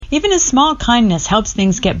Even a small kindness helps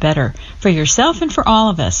things get better, for yourself and for all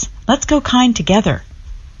of us. Let's go kind together.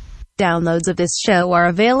 Downloads of this show are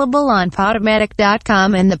available on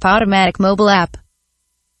Podomatic.com and the Podomatic mobile app.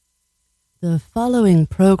 The following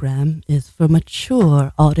program is for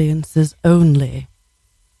mature audiences only.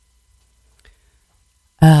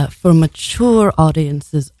 For mature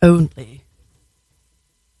audiences only.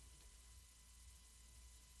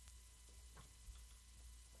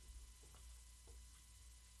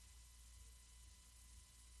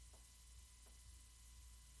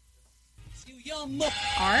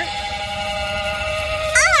 Art.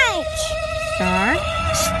 Star.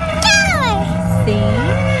 Star. Scene.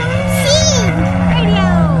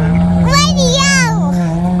 Radio.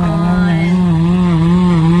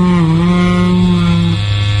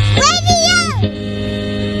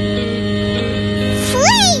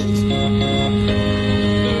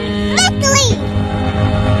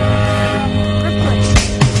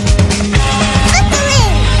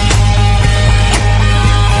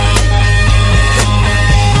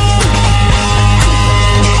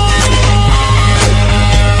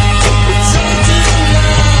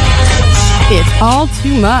 It's all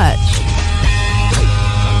too much.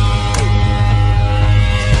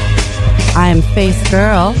 I am Face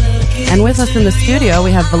Girl, and with us in the studio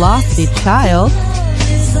we have Velocity Child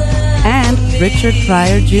and Richard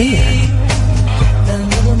Pryor Jr.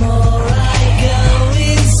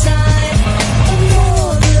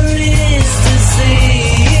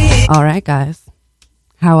 All right, guys.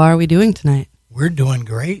 How are we doing tonight? We're doing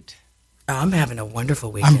great. I'm having a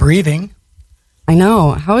wonderful weekend. I'm breathing. I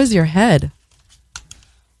know. How is your head?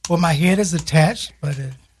 Well, my head is attached, but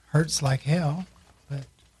it hurts like hell. But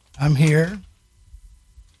I'm here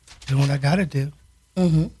doing what I got to do.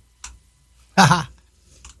 Mm-hmm. Haha.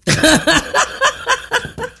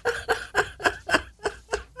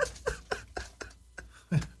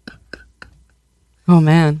 Oh,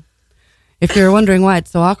 man. If you're wondering why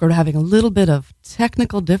it's so awkward, we're having a little bit of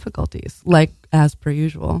technical difficulties, like as per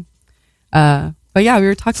usual. But yeah, we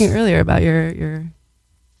were talking earlier about you're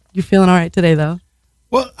feeling all right today, though.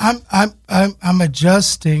 Well, I'm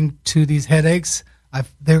adjusting to these headaches.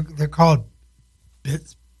 They're called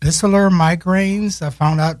basilar migraines. I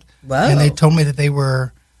found out, and they told me that they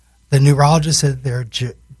were. The neurologist said they're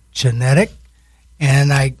genetic,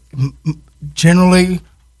 and generally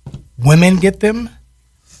women get them.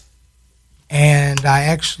 And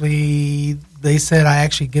they said I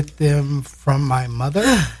actually get them from my mother.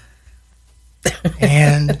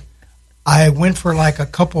 And I went for like a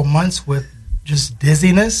couple months with just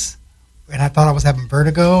dizziness, and I thought I was having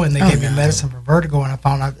vertigo, and they gave me medicine for vertigo, and I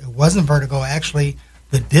found out it wasn't vertigo. Actually,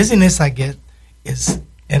 the dizziness I get is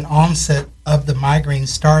an onset of the migraine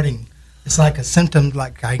starting. It's like a symptom,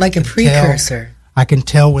 like a precursor. I can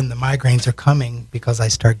tell when the migraines are coming because I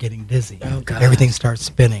start getting dizzy. Oh, God. Everything starts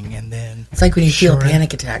spinning, and then it's like when you feel a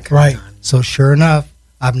panic attack coming right on. So sure enough,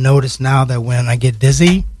 I've noticed now that when I get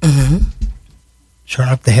dizzy, sure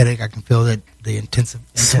enough, the headache, I can feel the intensity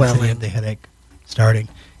of the headache starting.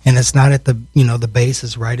 And it's not at the base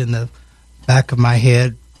is right in the back of my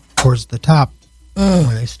head towards the top where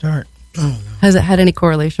they start. Oh, no. Has it had any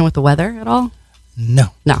correlation with the weather at all? No,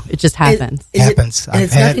 it just happens. Happens. And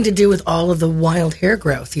it's nothing to do with all of the wild hair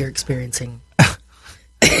growth you're experiencing.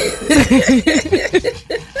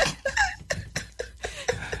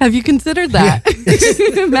 Have you considered that?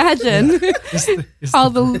 Yeah. Imagine it's all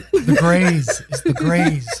the grays. It's the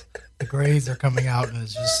grays. The grays are coming out, and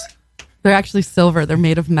it's just. They're actually silver. They're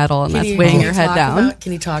made of metal, and that's weighing your head down.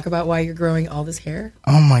 Can you talk about why you're growing all this hair?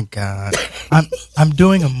 Oh my God! I'm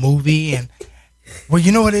doing a movie, and well,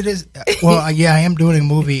 you know what it is. Well, yeah, I am doing a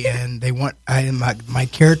movie, and my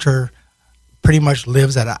character pretty much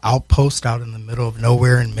lives at an outpost out in the middle of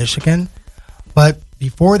nowhere in Michigan. But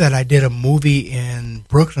before that, I did a movie in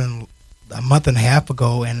Brooklyn a month and a half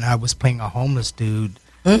ago, and I was playing a homeless dude.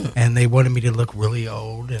 And they wanted me to look really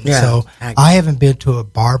old, and so I haven't been to a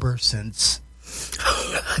barber since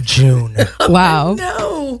June. Wow!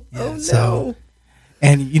 No, So,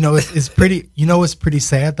 and it's pretty. It's pretty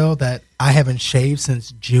sad though that I haven't shaved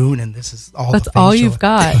since June, and this is all. That's all you've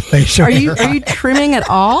got. Are you trimming at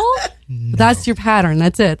all? No. That's your pattern.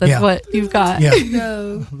 That's it. That's what you've got. Yeah.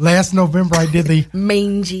 No. Last November I did the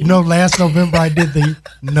mangy. Last November I did the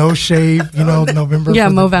no shave. November. Yeah,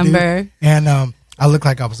 Movember. And I looked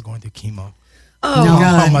like I was going through chemo. Oh, no.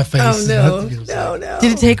 God. On my face. Oh, no.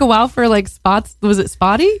 Did it take a while for spots? Was it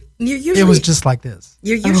spotty? It was just like this.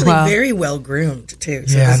 You're usually very well groomed too.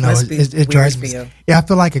 So yeah, this must be it drives me. for you. Yeah, I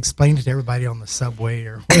feel like explaining it to everybody on the subway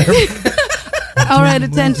or whatever. All right,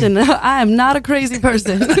 attention. I am not a crazy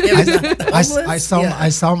person. I saw Yeah. I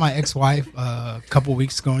saw my ex-wife a couple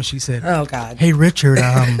weeks ago, and she said, Oh God. "Hey Richard,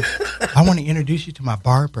 I want to introduce you to my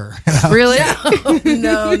barber." And Really?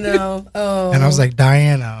 No. Oh. I was like,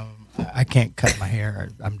 "Diane, I can't cut my hair.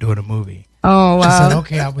 I'm doing a movie." Oh, She said, wow.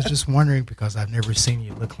 "Okay, I was just wondering because I've never seen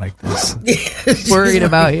you look like this." Worried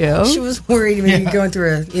about you. She was worried maybe going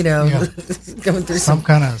through Yeah. going through Some some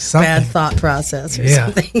kind of something. bad thought process or Yeah.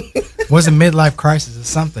 something. Was a midlife crisis or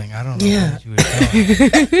something. I don't know Yeah. what you would call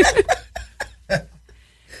it.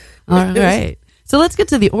 All right. So let's get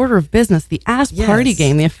to the order of business, the ass Yes. party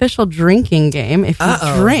game, the official drinking game. If you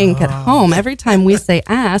Uh-oh. drink at home, every time we say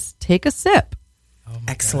ass, take a sip.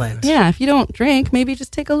 Excellent. Yeah, if you don't drink, maybe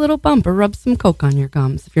just take a little bump or rub some Coke on your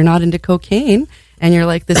gums. If you're not into cocaine and you're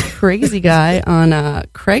like this crazy guy on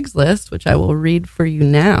Craigslist, which I will read for you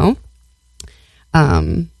now,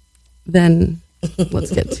 then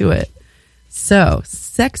let's get to it. So,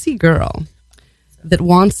 sexy girl that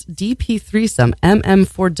wants DP threesome,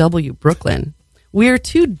 MM4W, Brooklyn. We're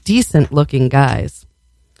two decent looking guys,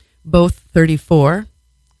 both 34,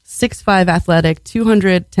 6'5" athletic,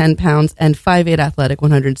 210 pounds, and 5'8" athletic,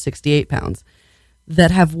 168 pounds,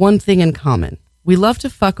 that have one thing in common. We love to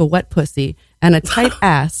fuck a wet pussy and a tight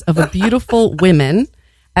ass of a beautiful women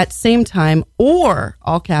at same time, or,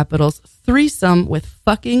 all capitals, threesome with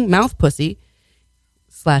fucking mouth pussy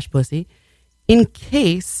 / pussy, in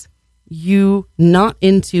case you not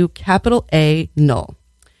into capital A null.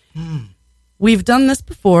 We've done this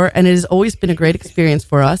before, and it has always been a great experience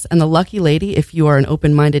for us. And the lucky lady, if you are an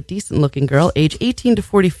open-minded, decent-looking girl, age 18 to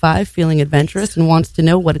 45, feeling adventurous and wants to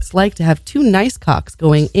know what it's like to have two nice cocks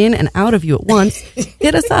going in and out of you at once,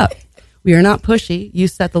 hit us up. We are not pushy. You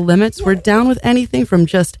set the limits. We're down with anything from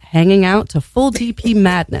just hanging out to full DP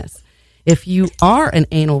madness. If you are an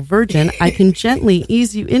anal virgin, I can gently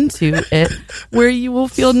ease you into it, where you will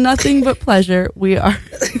feel nothing but pleasure. We are...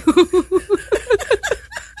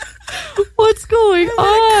 What's going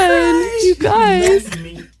on, you guys?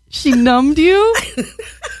 She numbed you?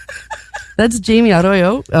 That's Jamie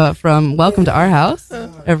Arroyo from Welcome to Our House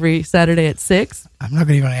every Saturday at 6. I'm not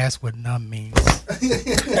even going to ask what numb means.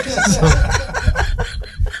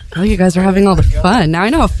 Oh, you guys are having all the fun. Now I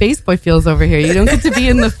know how Faceboy feels over here. You don't get to be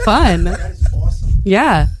in the fun. That is awesome.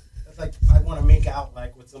 Yeah. That's like I want to make out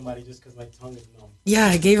like with somebody just because my tongue is numb. Yeah,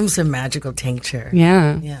 I gave him some magical tincture.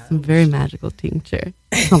 Yeah. Yeah. Some very magical tincture.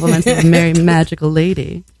 Compliments of a very magical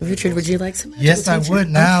lady. Richard, would you like some magical Yes, I tincture? would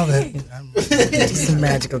now that I'm Some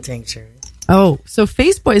magical tincture. Oh, so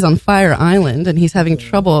Faceboy's on Fire Island, and he's having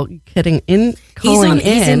trouble getting in, calling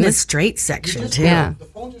He's in in. the straight section, too. Yeah. The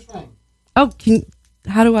phone just rang. Oh,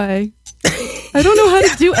 how do I don't know how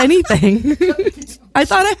to do anything. I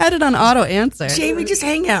thought I had it on auto answer. Jamie, just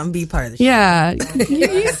hang out and be part of the show. Yeah,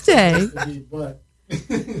 you stay. But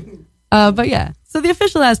But yeah, so the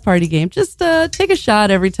official ass party game, just take a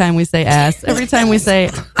shot every time we say ass. Every time we say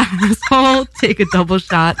asshole, take a double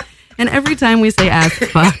shot. And every time we say ass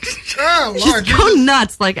fuck, oh, just go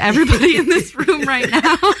nuts like everybody in this room right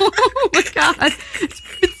now. Oh my God.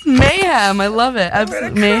 It's mayhem. I love it.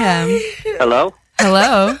 Absolute mayhem. Hello?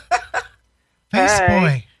 Hello. Face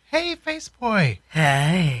boy. Hey, face boy.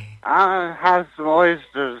 Hey. I have some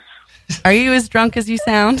oysters. Are you as drunk as you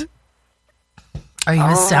sound? Are you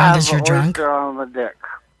as sound as you're drunk? Oyster on my dick.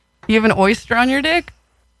 You have an oyster on your dick?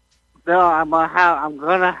 No, I'm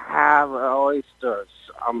gonna have oysters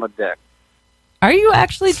on my dick. Are you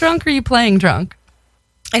actually drunk or are you playing drunk?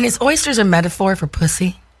 And is oysters a metaphor for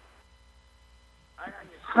pussy?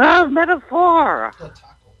 Metaphor.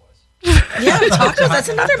 Yeah, tacos, that's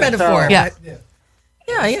another metaphor. Yeah.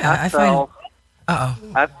 Yeah, I find... Uh-oh.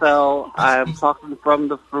 I fell. I'm talking from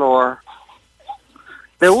the floor.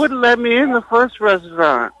 They wouldn't let me in the first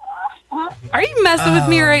restaurant. Are you messing with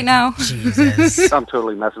me right now? Jesus. I'm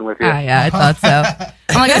totally messing with you. Ah, yeah, I thought so.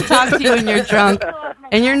 I'm like, I talked to you when you're drunk,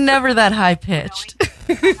 and you're never that high pitched.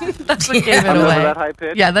 That's what gave it I'm away. never that high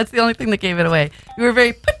pitched? Yeah, that's the only thing that gave it away. You were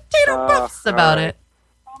very potato puffs about all right. it.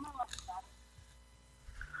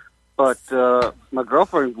 But my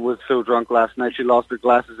girlfriend was so drunk last night she lost her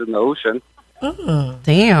glasses in the ocean.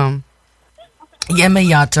 Damn.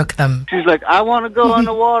 Yemaya took them. She's like, I want to go on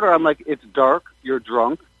the water. I'm like, it's dark. You're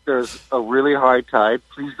drunk. There's a really high tide.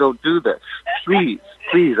 Please don't do this. Please,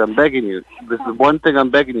 I'm begging you. This is one thing I'm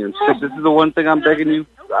begging you. And she said, this is the one thing I'm begging you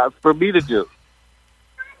for me to do.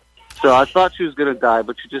 So I thought she was going to die,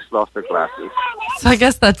 but she just lost her glasses. So I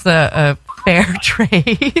guess that's a fair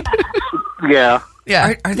trade. Yeah.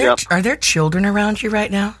 Yeah. Are there children around you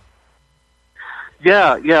right now?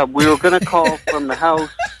 Yeah. We were going to call from the house,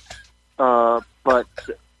 but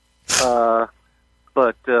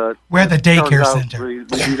but We're at the turns daycare out center. We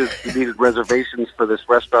needed reservations for this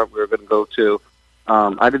restaurant we were going to go to.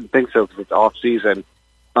 I didn't think so because it's off season,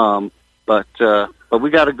 but we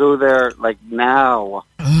got to go there like now.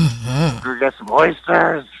 Mm-hmm. We're gonna get some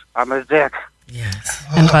oysters on the dick. Yes.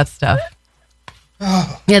 And butt stuff.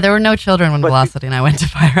 Oh, Yeah, there were no children when But- Velocity and I went to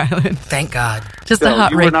Fire Island. Thank God. Just So a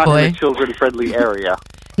hot you were rake not boy. in a children-friendly area.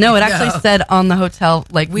 No, it actually No. said on the hotel,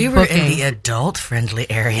 like, We were booking. in the adult-friendly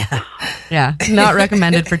area. Yeah, not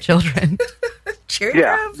recommended for children. Cherry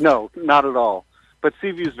Yeah, Grove? no, not at all. But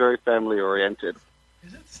Seaview is very family-oriented.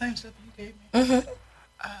 is it the same stuff you gave me?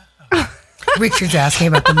 Richard's asking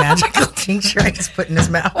about the magical tincture I just put in his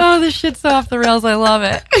mouth. Oh, this shit's so off the rails. I love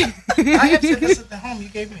it. I have said this at the home. You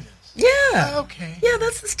gave me this. Yeah. Okay. Yeah,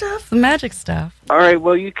 that's the stuff. The magic stuff. All right,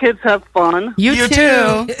 well, you kids have fun. You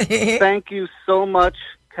too. Thank you so much,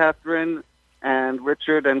 Catherine and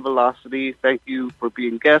Richard and Velocity. Thank you for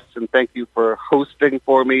being guests, and thank you for hosting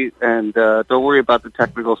for me. And don't worry about the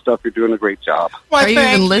technical stuff. You're doing a great job. Why, Are you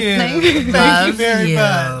thank even listening? Thank Love you very you.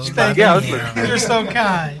 much. Thank Yeah, I you. was listening. You're so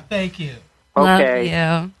kind. Thank you. Okay.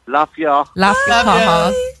 Love you. Love y'all. Love you. Love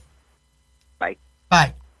ya. Bye.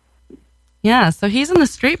 Bye. Yeah, so he's in the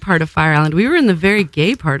straight part of Fire Island. We were in the very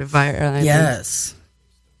gay part of Fire Island. Yes.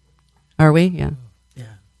 Are we? Yeah. Yeah.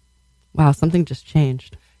 Wow, something just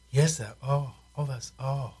changed. Yes. That's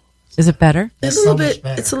Is it better? It's so a little much bit.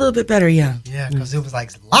 better. It's a little bit better. Yeah. yeah, because it was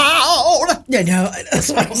like loud. Yeah. No, that's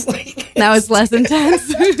what I was like. Now it's less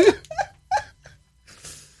intense.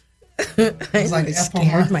 It was like I Ethel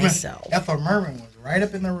scared Merman. myself. Ethel Merman was right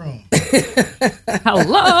up in the room.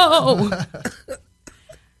 Hello.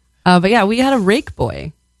 But yeah, we had a rake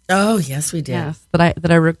boy. Oh yes, we did. Yes,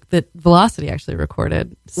 that Velocity actually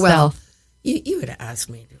recorded. Well, Stealth. you would have asked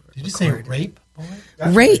me to Did you say record. rape, boy?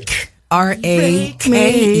 Rake?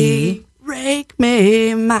 R-A-K-E. Rake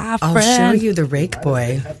me, my I'll friend. show you the Rake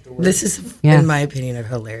Boy. This is, Yeah. in my opinion, a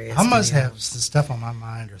hilarious. I must video. have some stuff on my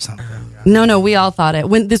mind or something. No, we all thought it.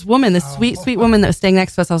 When this woman, this sweet woman that was staying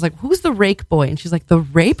next to us, I was like, "Who's the rake boy?" And she's like, "The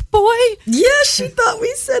rape boy." Yeah, she thought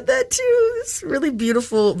we said that too. This really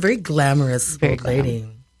beautiful, very glamorous Very old lady.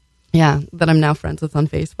 Yeah, that I'm now friends with on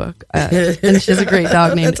Facebook, and she has a great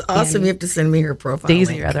dog named That's awesome. Annie. You have to send me her profile.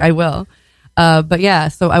 Daisy, link. rather. I will. But yeah,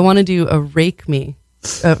 so I want to do a Rake Me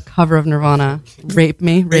cover of Nirvana. Rape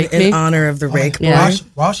Me, Rake In Me. honor of the Rake Boy. Yeah.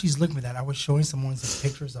 While she's looking at that, I was showing someone some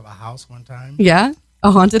pictures of a house one time. Yeah, a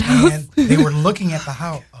haunted house. And they were looking at the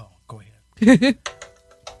house. Oh, go ahead.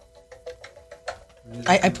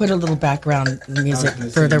 I put a little background music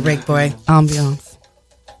for the Rake Boy. Ambiance.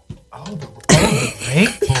 Oh, the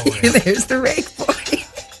rape boy. There's the Rake Boy.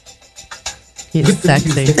 He's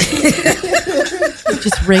sexy.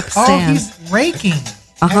 Just rake Oh, sand. he's raking.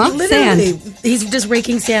 Literally, Sand. he's just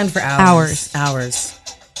raking sand for hours.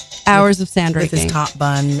 Hours of sand With his raking. top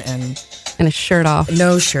bun and And his shirt off.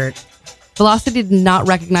 no shirt. Velocity did not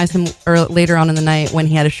recognize him later on in the night when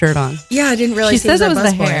he had a shirt on. Yeah, I didn't realize She says he it was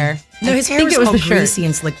was a the busboy. hair. No, his I hair think was it was all the shirt. greasy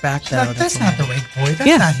and slicked back though. Like, that's not the rape boy. That's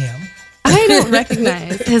Yeah. not him. I don't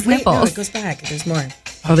recognize his Wait, no, nipples. it goes back. There's more.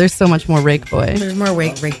 Oh, there's so much more rake boy. There's more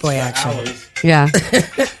Rake Boy action. Yeah,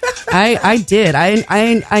 I did.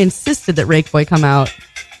 I insisted that Rake Boy come out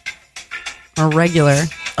a regular.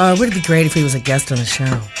 Oh, it would be great if he was a guest on the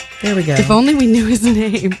show. There we go. If only we knew his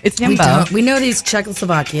name. It's we Himbo. don't. We know that he's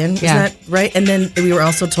Czechoslovakian. Is Yeah. that right? And then we were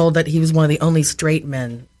also told that he was one of the only straight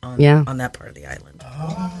men on that part of the island.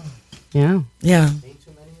 Yeah, Yeah.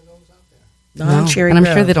 no. On Cherry and I'm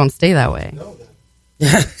Grove. sure they don't stay that way.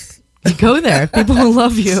 Go there. People will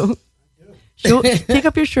love you. Take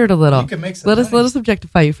up your shirt a little. You can make some Let us money.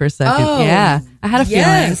 objectify you for a second. Oh, yeah, I had a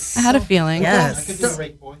yes. feeling. I had a feeling. Yes. I could do a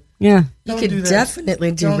rape boy. Yeah. You Don't could do that.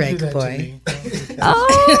 definitely do Don't Rake do that Boy. to me. Don't do that.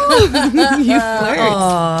 Oh, you flirt.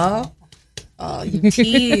 Aw. Oh, you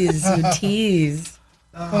tease. You tease.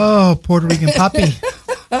 Oh, Puerto Rican puppy.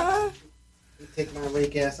 Take my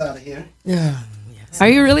rake ass out of here. Yeah. Are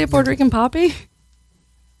you really a Puerto Rican poppy?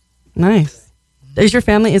 Nice. Is your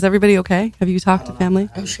family? Is everybody okay? Have you talked to family?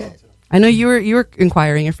 Oh, shit. I know you were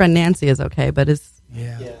inquiring. Your friend Nancy is okay, but is Yeah. Yeah,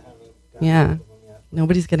 I haven't gotten Yeah. rid of them yet.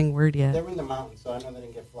 nobody's getting word yet. They're in the mountains, so I know they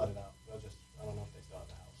didn't get flooded out. I don't know if they still have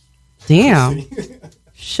the house. Damn.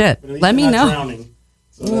 Shit. But at least Let me they're not know. drowning,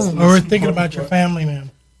 so that's the Or most we're thinking important about your part. family,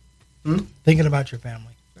 man. Thinking about your family.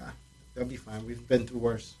 They'll be fine. We've been through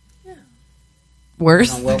worse.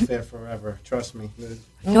 Worse. On welfare forever. Trust me.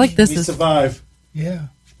 I feel like this We is survive. Yeah.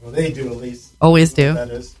 Well, they do at least. always do. That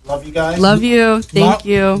is. Love you guys. Love you. Thank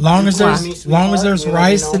you. Long as Mwah. there's Mwah.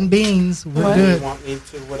 rice You know. and beans, we're You good. want me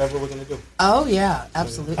to whatever we're gonna do. Oh, yeah.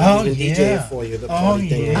 Absolutely. Oh, I can DJ yeah. it for you. The Oh, party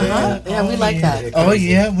thing. yeah. Yeah, we like that. Oh,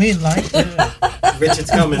 yeah, we like that. Richard's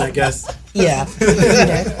coming, I guess. Yeah.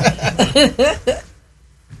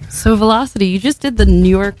 So Velocity, you just did the New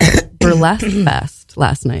York Burlesque Fest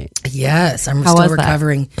last night. Yes, I'm How still was that?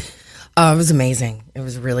 recovering. It was amazing. It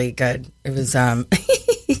was really good. It was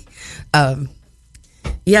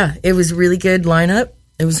yeah, it was really good lineup.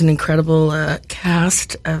 It was an incredible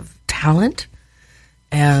cast of talent.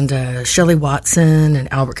 And Shelley Watson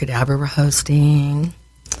and Albert Cadabra were hosting.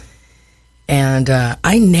 And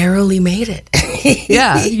I narrowly made it.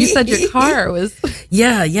 Yeah, you said your car was...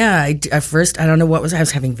 Yeah. At first, I don't know what was. I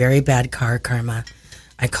was having very bad car karma.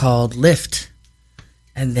 I called Lyft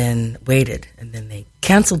and then waited. And then they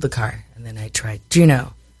canceled the car. And then I tried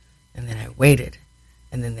Juno. And then I waited.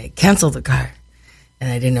 And then they canceled the car.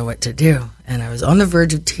 And I didn't know what to do. And I was on the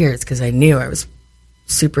verge of tears because I knew I was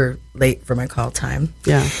super late for my call time.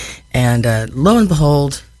 Yeah. And lo and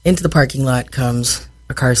behold, into the parking lot comes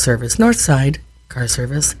a car service, Northside car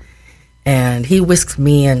service. And he whisks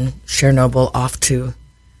me and Chernobyl off to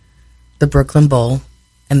the Brooklyn Bowl.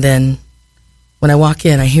 And then when I walk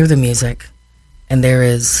in, I hear the music. And there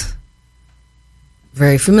is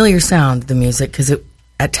very familiar sound, the music, because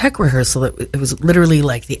at tech rehearsal, it was literally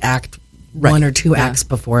like the act, one or two acts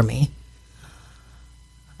before me.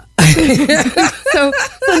 So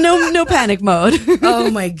no panic mode.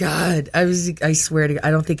 Oh my God. I swear to God,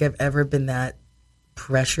 I don't think I've ever been that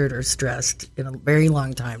pressured or stressed in a very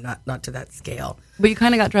long time, not to that scale. But you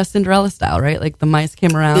kind of got dressed Cinderella style, right? Like the mice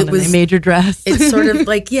came around and they made your dress. It's sort of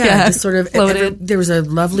like, just sort of floated. There was a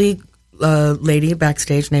lovely lady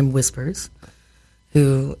backstage named Whispers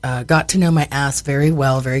who got to know my ass very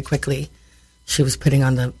well, very quickly. She was putting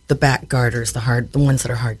on the back garters, the ones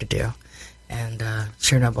that are hard to do. And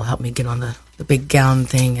Chernobyl helped me get on the big gown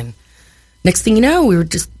thing. And next thing you know, we were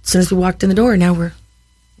just, as soon as we walked in the door, now we're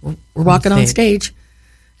walking on stage.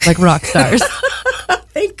 Like rock stars.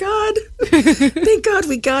 Thank God. Thank God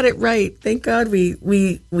we got it right. Thank God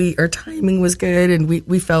we our timing was good and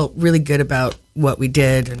we felt really good about what we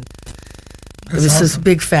did. And it was this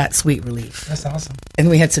big, fat, sweet relief. That's awesome. And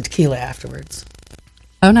we had some tequila afterwards.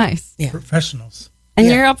 Oh, nice. Yeah. Professionals. And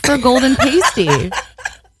you're up for Golden Pasty.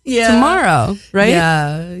 Tomorrow, right?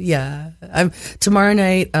 Yeah. Tomorrow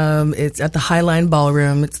night, it's at the Highline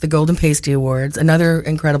Ballroom. It's the Golden Pasty Awards. Another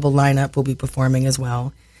incredible lineup will be performing as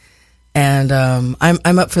well. And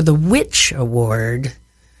I'm up for the Witch Award.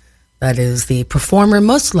 That is the performer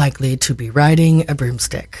most likely to be riding a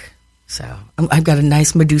broomstick. So I've got a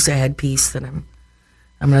nice Medusa headpiece that I'm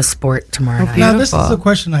going to sport tomorrow night. Now, this is a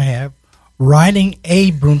question I have. Riding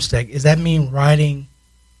a broomstick, does that mean riding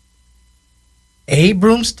a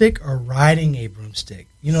broomstick or riding a broomstick?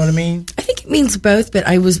 You know what I mean? I think it means both, but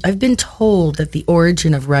I've been told that the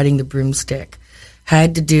origin of riding the broomstick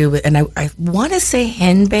had to do with, and I want to say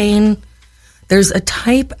henbane. There's a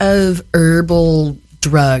type of herbal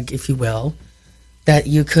drug, if you will, that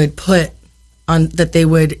you could put on, that they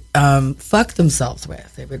would fuck themselves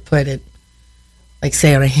with. They would put it, like,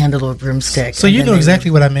 say, on a handle of a broomstick. So you know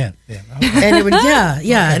exactly what I meant. Yeah. And it would,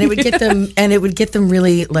 and it would get them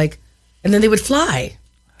really, like, and then they would fly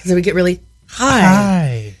because they would get really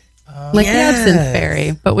high. Like the absinthe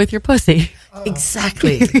fairy, but with your pussy.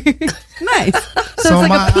 Exactly. Nice. So it's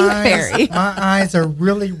like a pink fairy. My eyes are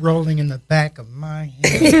really rolling in the back of my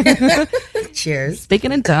head. Cheers.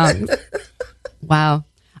 Speaking in tongues. Wow.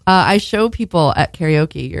 I show people at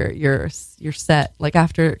karaoke your set. Like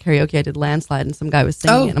after karaoke, I did Landslide, and some guy was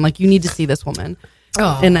singing it. And I'm like, you need to see this woman.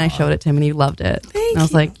 Oh. And I showed it to him, and he loved it. And I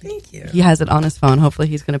was like, thank you. He has it on his phone. Hopefully,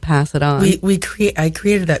 he's going to pass it on. I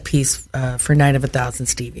created that piece for Night of 1,000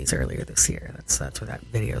 Stevies earlier this year. That's where that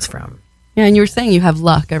video is from. Yeah, and you were saying you have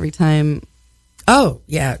luck every time. Oh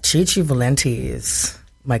yeah, Chichi Valenti is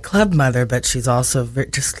my club mother, but she's also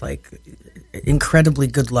just like incredibly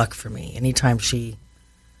good luck for me. Anytime she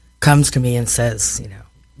comes to me and says,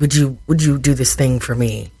 would you do this thing for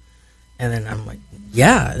me? And then I'm like,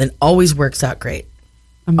 yeah. And it always works out great.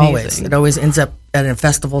 Amazing. Always. It always ends up at a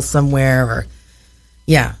festival somewhere or,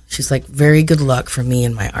 yeah. She's like very good luck for me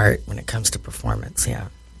and my art when it comes to performance. Yeah.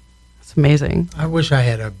 It's amazing. I wish I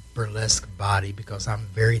had a burlesque body because I'm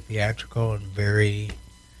very theatrical and very...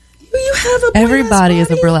 You have a Everybody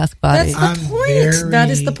is a burlesque body. That's the point. That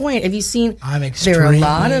is the point. Have you seen... There are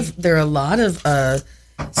a lot of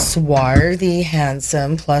swarthy,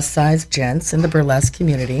 handsome, plus-size gents in the burlesque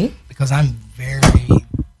community. Because I'm very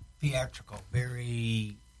theatrical,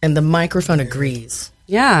 very... And the microphone agrees.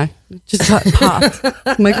 Yeah. Just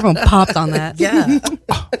popped. Microphone popped on that. Yeah.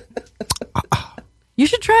 You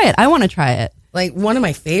should try it. I want to try it. Like one of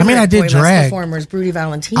my favorite I did drag performers, Broody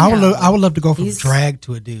Valentino. I would love to go from drag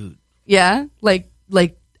to a dude. Yeah? Like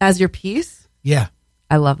as your piece? Yeah.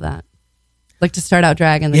 I love that. Like to start out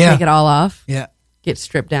drag and then Yeah. take it all off, Yeah. get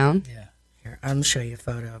stripped down. Yeah. Here, I'm going to show you a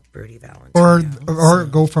photo of Birdie Valentine. Or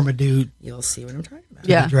go from a dude You'll see what I'm talking about.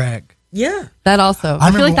 Yeah. to drag. Yeah. That also. I feel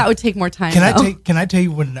remember like that when- would take more time. Can though. Can I tell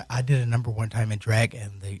you when I did a number one time in drag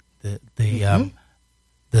and the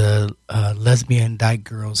lesbian dyke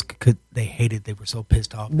girls they hated, they were so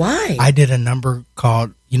pissed off. Why? I did a number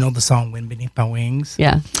called, you know, the song "Wind Beneath My Wings."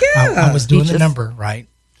 Yeah. I was doing the Beaches. number right.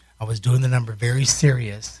 I was doing the number very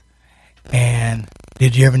serious. And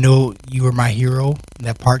did you ever know "You Were My Hero"?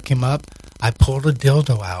 That part came up. I pulled a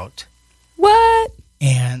dildo out What?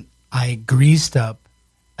 and I greased up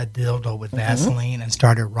a dildo with Vaseline and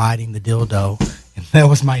started riding the dildo, and that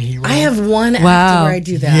was my hero. I have one act Wow. where I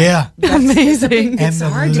do that. Yeah. Amazing. It's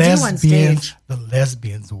hard to do on stage. The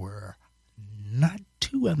lesbians were not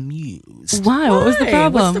too amused. Why? What was the Why?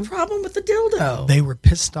 problem? What's the problem with the dildo? They were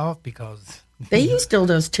pissed off because They use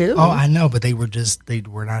dildos too. oh, I know, but they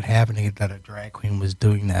were not having it that a drag queen was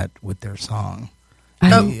doing that with their song.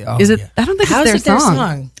 Is it? yeah. I don't think How's it's it their their song.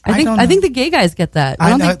 song? I I think don't I know. think the gay guys get that. I I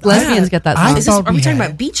don't know- think lesbians I- get that I song. Is this, thought are we we talking had about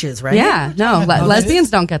it. beaches, right? Yeah, no, about lesbians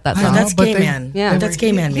don't get that I song. know, that's but gay they- man. Yeah. That's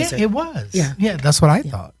gay man music. Yeah, it was. Yeah. Yeah, that's what I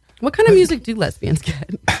thought. What kind of music do lesbians get?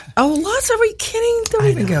 Oh, lots of, are you kidding? Don't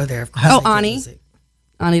even go there. Of course Oh, they get Ani. music.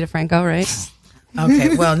 Ani DeFranco, right?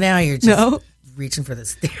 Okay, well, now you're just No. reaching for the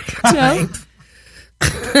stereotype.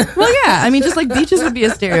 Well, yeah. I mean, just like beaches would be a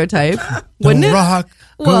stereotype, wouldn't Don't it? rock.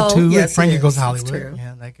 Go Well, to yes, it Frankie is. Goes It's Hollywood. true.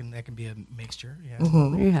 Yeah, that can be a mixture. Yeah.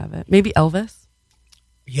 There you have it. Maybe Elvis.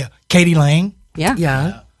 Yeah. Katie Lang. Yeah.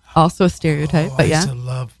 Yeah. Also a stereotype, Oh, but I yeah. used to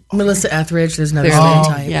love Melissa Etheridge, there's another Clearly.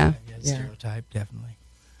 stereotype. Yeah. stereotype, definitely.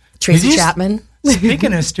 Tracy Did you- Chapman.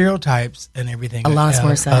 Speaking of stereotypes and everything Alanis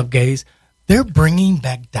Morissette. of gays, they're bringing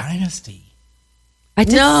back Dynasty. I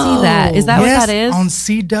did No. see that. Is that yes, what that is? on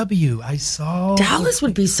CW. I saw Dallas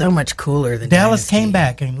would be so much cooler than Dallas Dynasty. came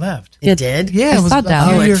back and left. It did? Yeah, I it was saw a few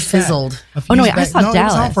Dallas. Oh, it years back. fizzled. A few Oh, no, years wait, I back. saw no, it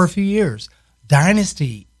was on Dallas. for a few years.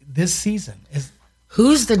 Dynasty this season is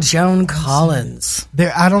Who's the Joan Collins?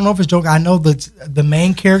 there. I don't know if it's joke. I know the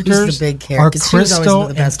main characters Who's the big character? are 'Cause she was always Crystal the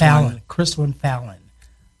and best Fallon. one. Crystal and Fallon.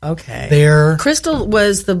 Okay. They're Crystal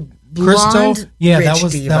was the Crystal. blonde Yeah, rich that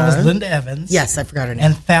was diva. Linda Evans. Yes, I forgot her name.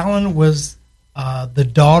 And Fallon was the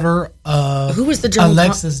daughter of Who was the Joan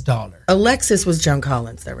Alexis' daughter. Alexis was Joan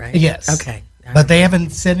Collins, though, right? Yes. Okay. But they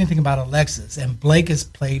haven't said anything about Alexis. And Blake is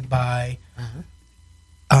played by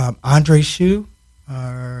Andre Shue.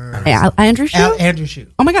 Or Hey, Andrew Shue? Andrew Shue.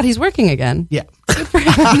 Oh my God, he's working again. Yeah.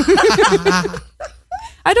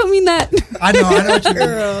 I don't mean that. I know what you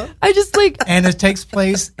mean. I just like. And it takes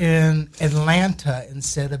place in Atlanta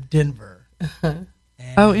instead of Denver. And,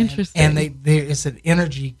 Oh, interesting. And they it's an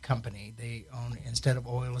energy company. They own, instead of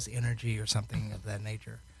oil, it's energy or something of that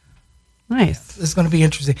nature. Nice. It's going to be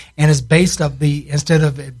interesting. And it's based off instead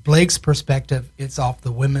of Blake's perspective, it's off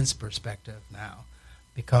the women's perspective now.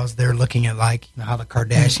 Because they're looking at how the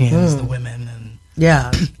Kardashians, the women, and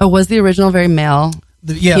Yeah. Oh, was the original very male?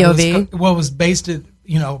 POV? it was based at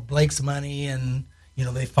Blake's money, and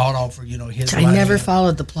they fought all for his. I money. never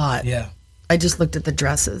followed the plot. Yeah, I just looked at the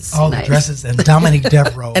dresses. all the dresses and Dominique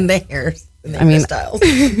Devereaux. And the hairs. And the I mean-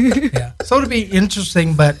 hairstyles. Yeah, so it'll be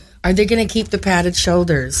interesting, but Are they going to keep the padded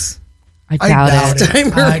shoulders? I I doubt doubt it. Time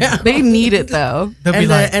it. around. They need it though. They'll be And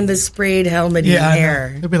like, the sprayed helmet yeah, I know.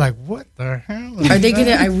 hair. They'll be like, what the hell? Are they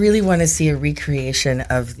gonna? I really want to see a recreation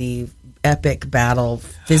of the epic battle,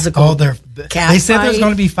 physical. Oh, cat they said there's fight.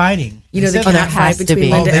 going to be fighting. You know They the said cat that- fight has to between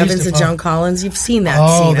be. Linda Oh, they used Evans to- and Joan Collins. You've seen that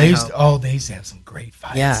Oh, scene. they I used hope. to, they used to have some great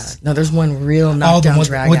fights. Yeah. No, there's one real Oh, the knockdown one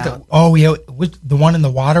drag with out. the one in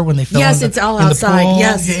the water when they fell. Yes, in the, it's all in the outside. pool?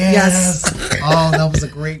 Yes, yes. Oh, that was a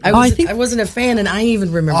great. I wasn't a fan, and I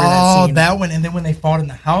even remember that Oh, scene. that one, and then when they fought in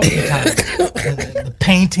the house, the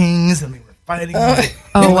paintings, and they were fighting.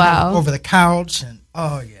 Oh, wow. over the couch, and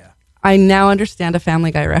yeah. I now understand a Family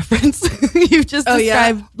Guy reference. You've just Oh,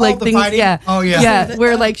 yeah? described like the things. fighting? Yeah. Oh, yeah. Yeah.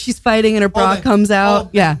 Where like she's fighting and her bra comes out.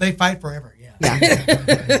 Yeah. They fight forever. Yeah.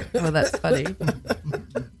 Yeah. Oh, that's funny.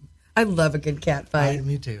 I love a good cat fight.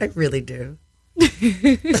 Me too. I really do.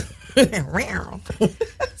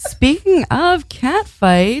 Speaking of cat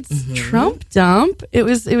fights, Trump dump. It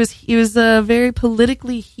was very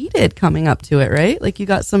politically heated coming up to it, right? Like you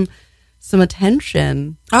got some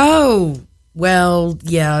attention. Oh, well,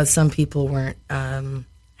 yeah, some people weren't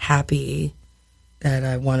happy that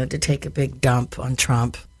I wanted to take a big dump on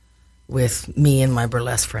Trump with me and my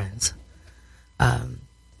burlesque friends.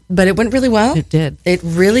 But it went really well. It did. It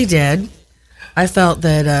really did. I felt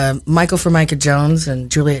that Michael Formica Jones and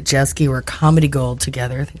Juliet Jeske were comedy gold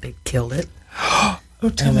together. I think they killed it. Oh,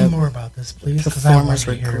 tell me more about this, please. Performers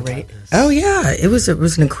were great. Oh yeah, it was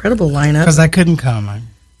an incredible lineup. Because I couldn't come.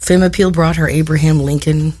 Femme Appeal brought her Abraham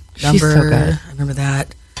Lincoln number. She's so good. I remember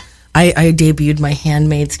that. I debuted my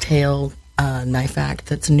Handmaid's Tale knife act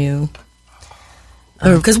that's new.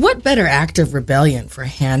 Because what better act of rebellion for a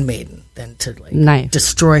handmaiden than to Knife.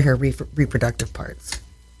 destroy her reproductive parts?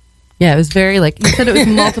 Yeah, it was very like you said. It was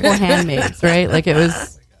multiple handmaids, right? Like it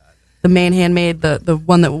was the main handmaid, the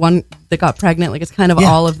one that got pregnant. Like it's kind of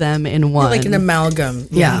all of them in one, Like an amalgam.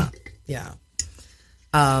 Yeah.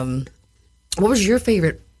 What was your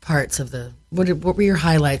favorite parts of the? What were your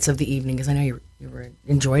highlights of the evening? Because I know you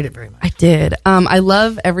enjoyed it very much. I did. I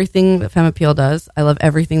love everything that Femme Appeal does. I love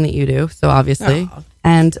everything that you do. So obviously,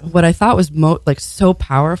 and what I thought was so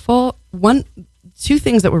powerful. Two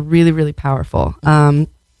things that were really, really powerful.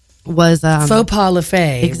 Was Faux Pas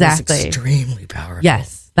LaFay exactly was extremely powerful.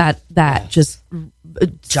 Yes, that just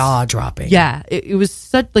jaw dropping. Yeah, it was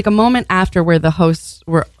such like a moment after where the hosts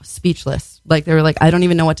were speechless. Like they were like, I don't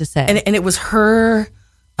even know what to say. And it was her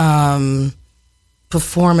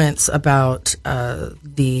performance about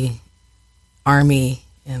the army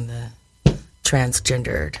and the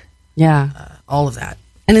transgendered. Yeah, all of that.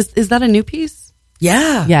 And is that a new piece?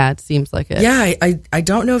 Yeah, it seems like it. Yeah, I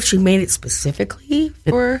don't know if she made it specifically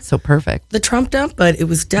for so perfect the Trump dump, but it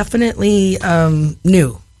was definitely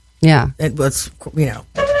new. Yeah, it was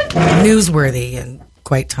newsworthy and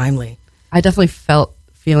quite timely. I definitely felt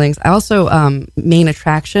feelings. I also Main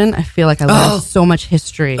Attraction. I feel like I learned so much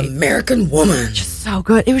history. American Woman, just so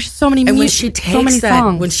good. It was just so many. And when she takes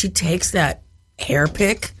songs. that hair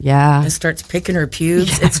pick, and starts picking her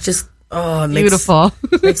pubes, it's just beautiful.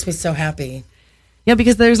 Makes me so happy. Yeah,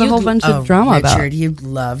 because there's a whole bunch of drama about. Richard, you'd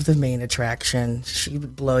love the Main Attraction. She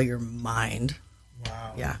would blow your mind.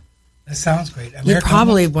 Wow. Yeah. That sounds great. You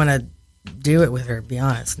probably want to do it with her, to be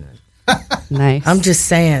honest. Nice. I'm just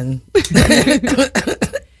saying.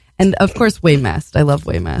 And of course, Waymest. I love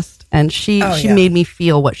Waymest. And she made me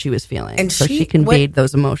feel what she was feeling. And so she conveyed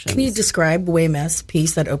those emotions. Can you describe Waymest's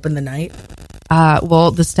piece that opened the night?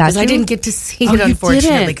 Well, the statue. Because I didn't get to see it,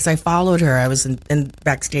 unfortunately, because I followed her. I was in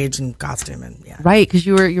backstage in costume, and right, because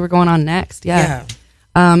you were going on next, So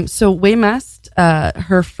Waymest,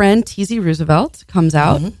 her friend T.Z. Roosevelt comes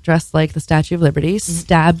out dressed like the Statue of Liberty,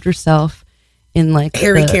 stabbed herself in like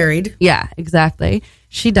Harry carried. Yeah, exactly.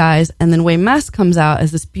 She dies, and then Waymest comes out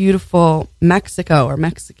as this beautiful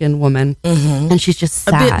Mexican woman, and she's just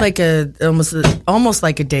sad. A bit like almost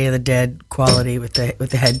like a Day of the Dead quality with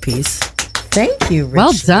the headpiece. Thank you, Richard.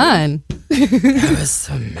 Well done. That was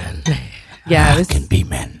so manly. Yeah, it can be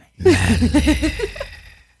manly.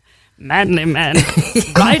 Manly men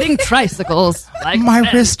riding tricycles. Like my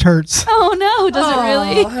men. wrist hurts. Oh no, does it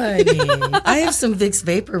really? Honey. I have some Vicks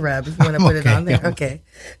Vapor Rub if you want to put it on there. Okay.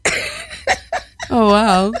 Oh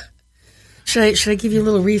wow. Should I give you a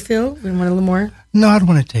little refill? You want a little more? No, I'd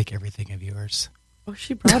want to take everything of yours. Oh,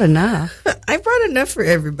 she brought enough. I brought enough for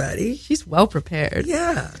everybody. She's well prepared.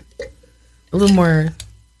 Yeah. A little more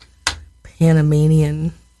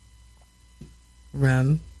Panamanian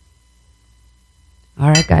rum. All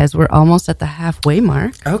right, guys, we're almost at the halfway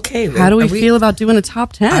mark. Okay. How do we feel about doing a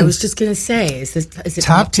top 10? I was just going to say, is it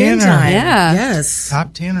top 10 time? Yeah. Yes.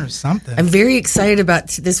 Top 10 or something. I'm very excited about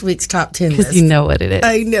this week's top 10 because you know what it is.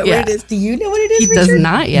 I know what it is. Do you know what it is? He Richard? does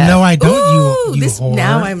not yet. No, I don't. You whore.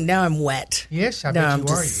 Now I'm wet. Yes, I now bet I'm you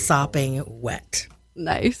just are. sopping wet.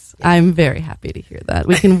 Nice. I'm very happy to hear that.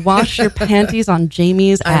 We can wash your panties on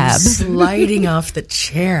Jamie's I'm abs. sliding off the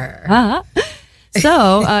chair.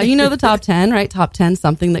 So, you know the top 10, right? Top 10,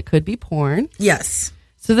 something that could be porn. Yes.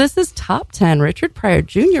 So this is top 10 Richard Pryor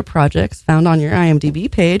Jr. projects found on your IMDb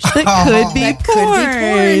page that could be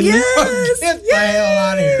porn. Yes. Get the hell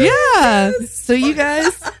out of here. Yeah. So you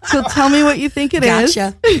guys, so tell me what you think it is.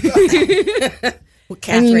 Gotcha. Well,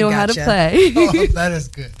 And you know Catherine how to gotcha. play. Oh, that is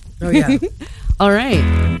good. Oh, yeah. All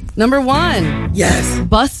right. Number 1. Yes.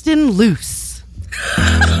 Bustin' Loose.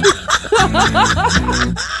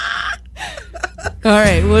 All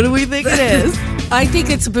right. What do we think it is? I think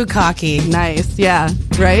it's bukkake. Nice. Yeah.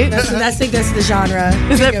 Right? I think that's the genre.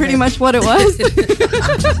 Is that pretty much what it was?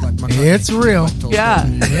 It's real. Yeah.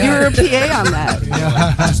 You were a PA on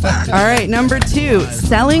that. All right. Number 2.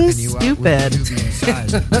 Selling Stupid.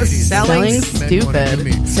 Selling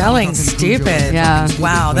Stupid. Selling stupid. Yeah.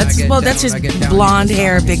 Wow. That's just blonde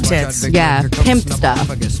hair, big tits. Yeah. Pimp stuff.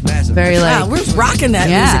 Very like. Wow, we're rocking that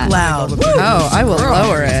music loud. Woo. Oh, I will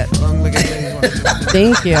lower it.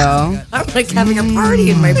 Thank you. I'm like having a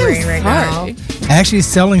party in my brain right now. Actually,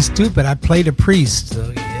 Selling Stupid, I played a priest.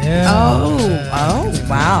 So, yeah. Oh,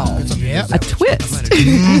 wow. Yeah. Yep. A twist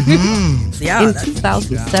Yeah. in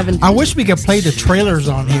 2017. I wish we could play the trailers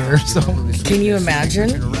on here. So Can you imagine?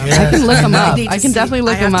 I can look them up. need to I can see- definitely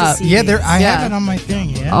look I have them to up. see. yeah, there. I Yeah. have it on my thing.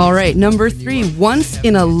 Yeah. All right, number 3. Once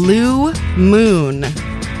in a Lou Moon.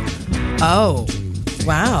 Oh,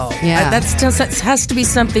 wow. Yeah. That has to be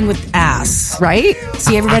something with ass. Right?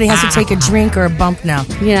 See, everybody has to take a drink or a bump now.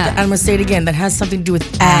 Yeah. I'm going to say it again. That has something to do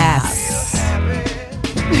with ass.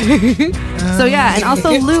 So yeah, and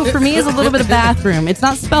also Lou for me is a little bit of bathroom. It's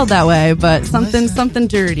not spelled that way, but something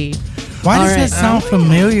dirty. Why does All that right. sound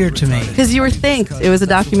familiar to me? Because you were thanked. It was a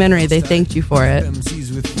documentary. They thanked you for it.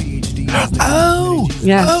 Oh,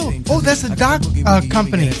 Yeah. oh, that's a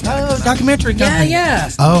company. Oh, documentary company. Yeah.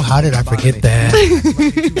 Oh, how did I forget that?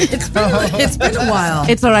 It's been a while.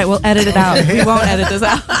 It's all right. We'll edit it out. We won't edit this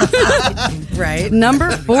out. Right?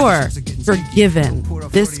 Number 4, Forgiven.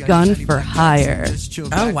 This gun for hire.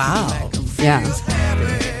 Oh, wow. Yeah.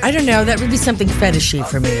 I don't know. That would be something fetishy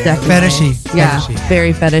for me. Definitely. Fetishy. Yeah. Fetishy.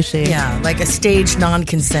 Very fetishy. Yeah, like a staged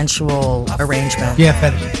non-consensual arrangement. Yeah,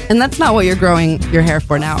 fetishy. And that's not what you're growing your hair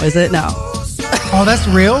for now, is it? No. Oh, that's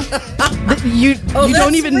real? You don't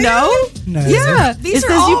that's even real? know? No. Yeah. These it are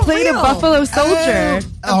says you all played real. a Buffalo Soldier.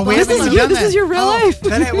 Oh, we This haven't is even you. done This that. is your real Oh, life.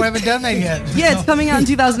 we haven't done that yet. Yeah, it's coming out in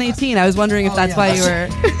 2018. I was wondering if that's why you were.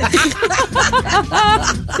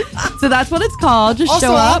 So that's what it's called. Just Also,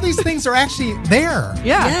 show all up. these things are actually there.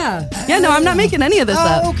 Yeah. Yeah. Yeah, no, I'm not making any of this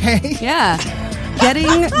up. Oh, okay. Yeah.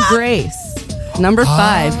 Getting grace. Number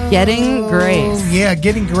 5, getting grace. Oh, yeah,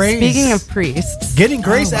 Getting Grace. Speaking of priests, Getting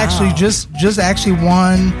Grace, actually just actually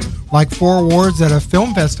won like 4 awards at a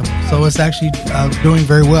film festival, so it's actually doing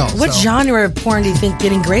very well. What so. genre of porn do you think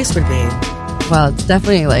Getting Grace would be? well, it's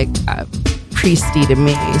definitely like priesty to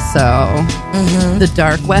me. So the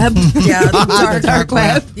dark web. Yeah, the dark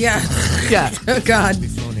web. Yeah. Yeah. Oh, God.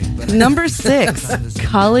 Number 6,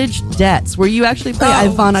 college debts, where you actually play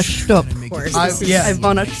Ivana Shtup. Of course.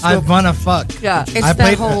 Ivana Shtup. I wanna fuck. Yeah. It's I that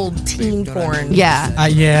played- whole teen porn. Yeah.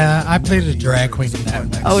 I played a drag queen in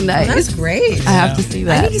that. Oh, nice. That's great. I have to see I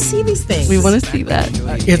that. need to see these things. We want to see that.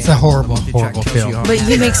 It's a horrible film. But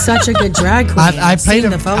you make such a good drag queen. I I've played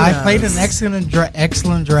seen a, the I photos. played an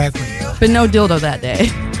excellent drag queen. But no dildo that day.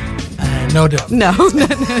 No doubt. No,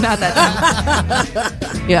 not that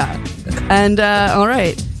time. Yeah. And, all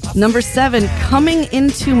right. Number 7, coming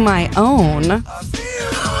into my own.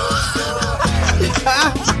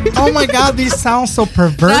 Oh my God, these sound so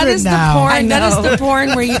perverted That is now. the porn. I That is know. the porn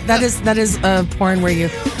where you. That is a porn where you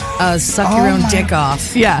suck your Oh own my- dick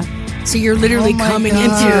off. Yeah. So you're literally Oh my coming God.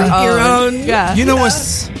 into your own. Yeah. You know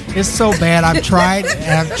what's? It's so bad. I've tried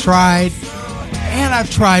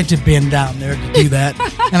to bend down there to do that,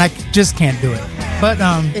 and I just can't do it. But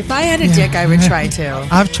If I had a dick, I would try to.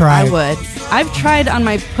 I've tried. I would. I've tried on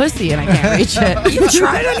my pussy and I can't reach it. You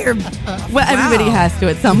tried on your. Well, everybody Wow. has to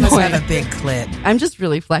at some You must point. have a big clit. I'm just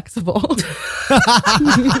really flexible.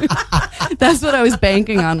 That's what I was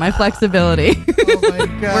banking on, my flexibility. Oh my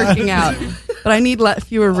God. Working out. But I need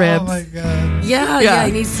fewer ribs. Oh my God. Yeah.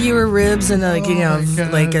 You need fewer ribs and my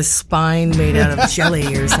God. like a spine made out of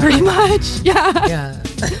jelly or something. Pretty much. Yeah. Yeah.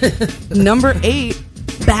 Number 8,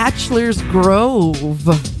 Bachelor's Grove.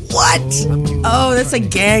 What? Oh, that's a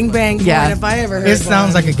gangbang porn Yeah. if I ever heard It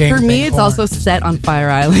sounds one. like a game. For me, it's also set on Fire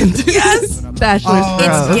Island. Yes. Bachelor's Oh.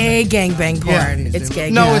 Grove. It's gay gangbang porn. Yeah. It's gay.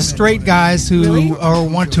 No, yeah. it's straight guys who Really?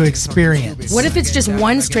 want to experience. What if it's just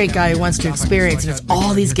one straight guy who wants to experience, and it's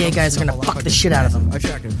all these gay guys are gonna fuck the shit out of him?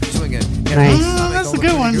 Nice. That's a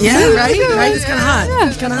good one. Yeah, right. Right. It's kind of hot.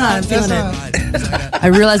 It's kind of hot. I'm feeling it. I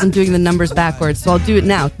realize I'm doing the numbers backwards, so I'll do it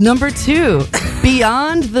now. Number 2,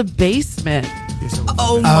 Beyond the Basement.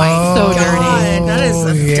 Oh my So god, that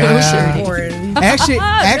is yeah. abduction porn. Actually,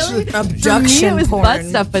 For me, Abduction it was porn. butt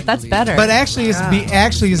stuff, but that's better. but actually,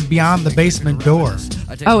 it's beyond the basement door.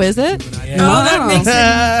 Oh, is it? Oh, that makes it.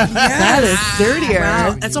 That is dirtier.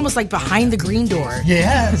 Wow, that's almost like behind the green door.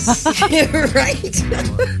 Yes. Right.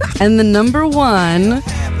 And the number 1,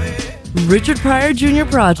 Richard Pryor Jr.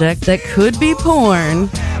 project that could be porn.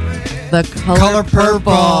 The Color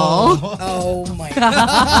Purple. Oh my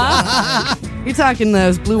god. You're talking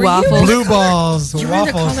those blue Were you waffles. Blue balls, You were in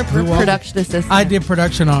the waffles, Color blue Purple? waffles. Production assistant. I did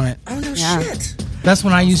production on it. Oh no Yeah. shit. That's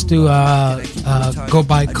when I used to go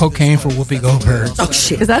buy cocaine for Whoopi Goldberg. Oh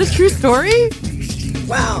shit. Is that a true story?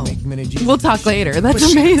 Wow. We'll talk later. That's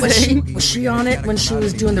Was amazing. she on it when she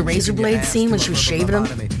was doing the razor blade scene when she was shaving him?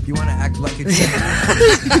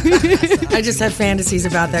 I just have fantasies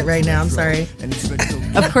about that right now. I'm sorry.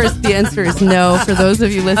 Of course, the answer is no for those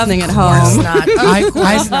of you listening at Of course home. not.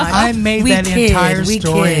 I made We that kid, entire we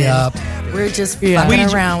story kid. up. We're just Yeah.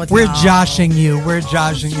 fucking around with We're y'all. joshing you. We're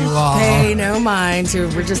joshing you all. Pay no mind to.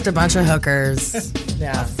 We're just a bunch of hookers.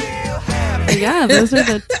 Yeah. Yeah, those are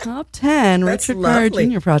the top 10 That's Richard Pryor lovely.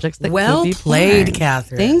 Jr. projects that Well could be played, played.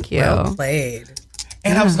 Catherine. Thank you. Well played.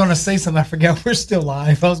 And I was going to say something. I forgot. We're still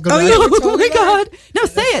live. I was going to. Oh my God! No,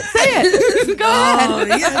 say it. Go Oh,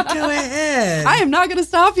 ahead. yeah, go ahead. I am not going to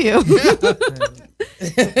stop you.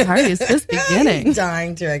 Party is just beginning.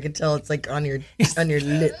 Dying to. I could tell it's like on your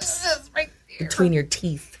lips, between your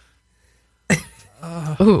teeth. Ooh.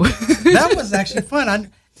 That was actually fun.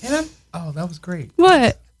 That was great.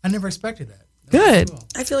 What? I never expected that. Good. Cool.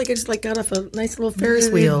 I feel like I just like got off a nice little Ferris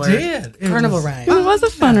It wheel or did. It carnival was- ride. It was a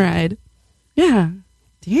fun ride. Yeah.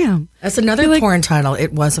 Damn. That's another feel like- porn title.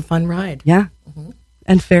 It was a fun ride. Yeah.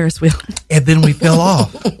 And Ferris wheel. And then we fell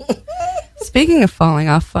off. Speaking of falling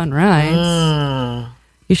off fun rides,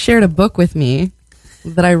 you shared a book with me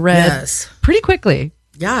that I read Yes. pretty quickly.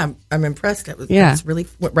 Yeah, I'm impressed. It was, Yeah. it was really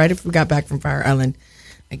right after we got back from Fire Island.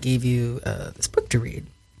 I gave you this book to read.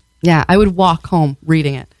 Yeah, I would walk home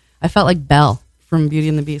reading it. I felt like Belle from Beauty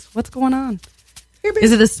and the Beast. What's going on? Here, babe.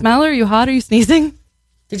 Is it a smell? Are you hot? Are you sneezing?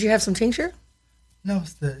 Did you have some tincture? No,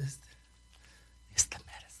 it's the medicine.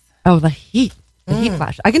 Oh, the heat. The heat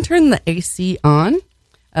flash. I can turn the AC on.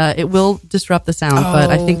 It will disrupt the sound, but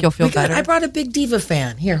I think you'll feel better. I brought a big Diva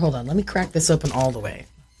fan. Here, hold on. Let me crack this open all the way.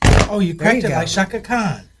 Oh, you There cracked you it go. like Shaka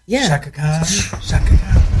Khan. Yeah. Shaka Khan. Shaka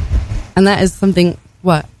Khan. And that is something,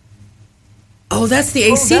 what? Oh, that's the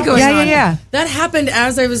AC that going was- on. Yeah, yeah, yeah. That happened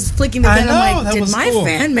as I was flicking the I button. know, I'm like, that did was my cool.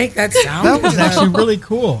 fan make that sound? That was actually really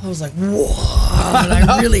cool. I was like, whoa,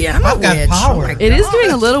 I really am a I've got witch. power. Oh my It is God.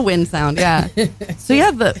 doing a little wind sound, yeah. So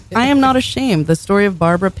yeah, the I Am Not Ashamed, the story of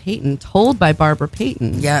Barbara Payton, told by Barbara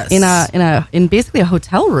Payton. Yes. In basically a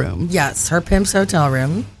hotel room. Yes, her pimp's hotel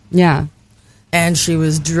room. Yeah. And she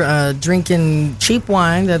was drinking cheap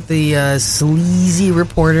wine that the sleazy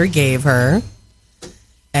reporter gave her.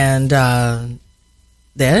 And and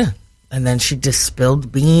then she just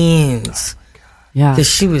spilled beans. Yeah. Because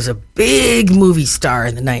she was a big movie star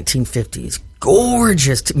in the 1950s.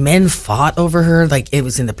 Gorgeous. Men fought over her. Like, it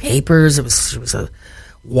was in the papers. She was a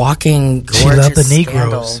walking gorgeous She loved the scandal.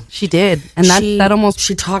 Negroes. She did. And that almost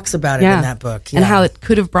She talks about it yeah. in that book. And yeah. how it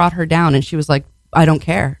could have brought her down, and she was like, I don't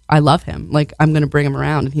care. I love him. Like, I'm going to bring him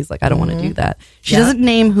around. And he's like, I don't want to do that. She Yeah. doesn't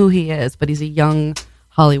name who he is, but he's a young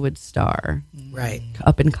Hollywood star, Right.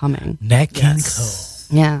 up and coming. Nat King Yes.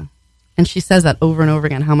 Yeah. And she says that over and over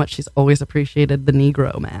again, how much she's always appreciated the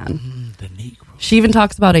Negro man. The Negro. She even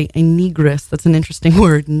talks about a negress. That's an interesting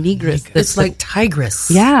word. Negress. It's That's like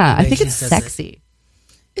tigress. yeah, I the way think she it's says it. sexy.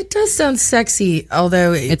 It does sound sexy,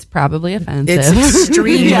 although It's probably offensive. it's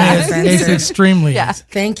extremely Yeah. It's offensive. extremely. Yeah.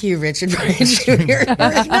 Thank you, Richard Bryan Jr. You're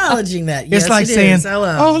acknowledging that. It's Yes, like it saying, is.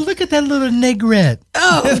 Hello. "Oh, look at that little negrette."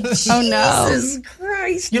 Oh, Oh, no. Jesus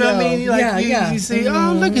Christ. You know what I no. mean? Like, yeah. you say,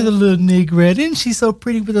 "Oh, look at the little negrette. Isn't she so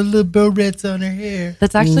pretty with the little barrettes on her hair?"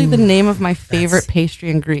 That's actually the name of my favorite pastry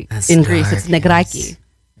in Greece. that's In Greece, it's dark, negraki.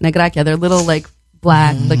 Negraki. They're little like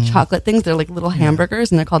black, like chocolate things. They're like little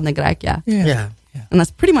hamburgers, and they're called negrakia. Yeah. And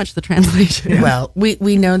that's pretty much the translation. Yeah, Well,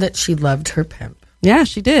 we know that she loved her pimp,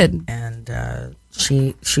 she did. and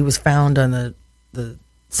she was found on the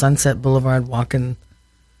Sunset Boulevard walking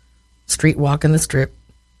the strip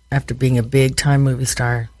after being a big time movie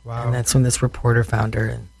star. Wow. And that's when this reporter found her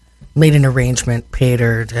and made an arrangement, paid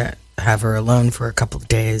her to have her alone for a couple of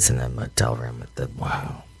days in a motel room with the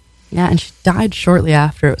wow. Yeah, and she died shortly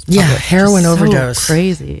after it was Yeah, published. heroin Just so overdose.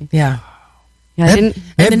 crazy. Yeah. Yeah, I didn't. And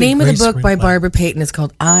That'd the be name of the great book by screenplay. Barbara Payton is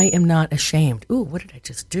called I Am Not Ashamed. Ooh, what did I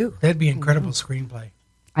just do? That'd be an incredible screenplay.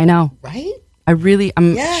 I know. Right?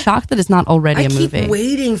 I'm Yeah. shocked that it's not already I a keep movie.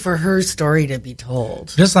 waiting for her story to be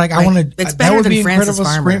told. Just like I Like, want to, it's that better would than be Frances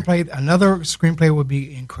incredible Farmer. screenplay. Another screenplay would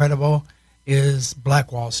be incredible. Is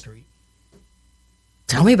Black Wall Street,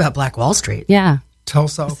 Tell me about Black Wall Street. Yeah.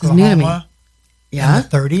 Tulsa, This is new to me. Oklahoma, Yeah? in the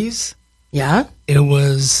 30s. Yeah? It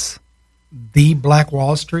was the Black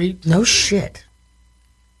Wall Street. No shit.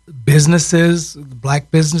 Businesses,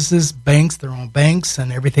 black businesses, banks, their own banks,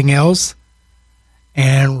 and everything else.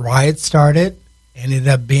 And riots started. Ended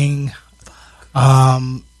up being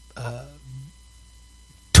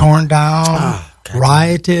torn down,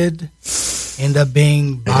 rioted, ended up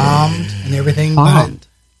being bombed and everything. Bombed?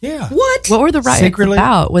 Yeah. What? What were the riots Secretly-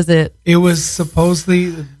 about? Was it? It was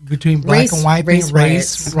supposedly between black Race- and white race people,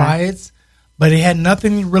 race riots. riots, but it had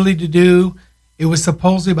nothing really to do. It was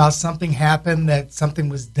supposedly about something happened, that something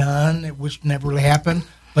was done, which never really happened.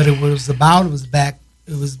 But it was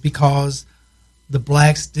because the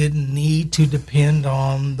blacks didn't need to depend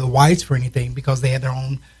on the whites for anything because they had their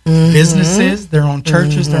own businesses, their own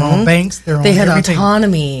churches, their own banks, their own They had everything.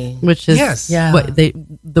 autonomy. Which is Yes. Yeah. what the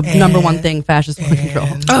number one thing fascists want to control.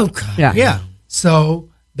 Oh, God. Yeah. Yeah. So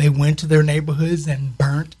they went to their neighborhoods and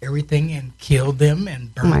burnt everything and killed them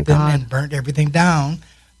and Oh my burnt them God. and burnt everything down.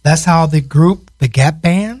 That's how the group, the Gap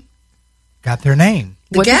Band, got their name.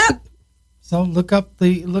 The What is Gap? So look up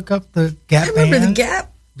the Gap I remember Band. the Gap.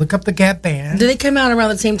 Look up the Gap Band. Did they come out around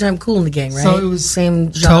the same time Kool and the Gang, right? So it was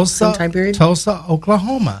same genre, Tulsa, same time period? Tulsa,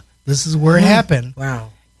 Oklahoma. This is where it happened. Wow.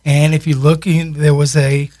 And if you look in, there was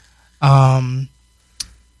a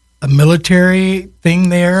military thing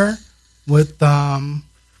there with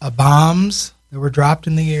bombs that were dropped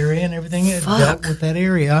in the area and everything. It dealt with that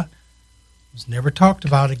area. It was never talked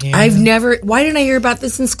about again. I've never. Why didn't I hear about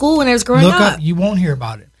this in school when I was growing look up? up. You won't hear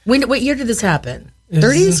about it. What year did this happen? This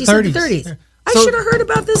is 30s? the You said the 30s. 30s. I So- should have heard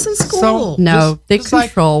about this in school. No, they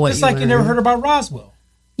control what Just you like you never learn. heard about Roswell.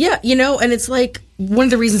 Yeah, and it's like one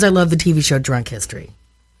of the reasons I love the TV show Drunk History.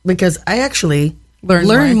 Because I actually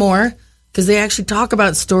learn more because they actually talk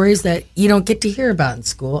about stories that you don't get to hear about in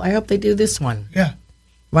school. I hope they do this one. Yeah.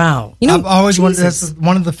 Wow. I've always wanted. Jesus. That's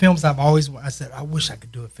one of the films I said I wish I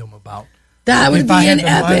could do a film about. That would If be I had an the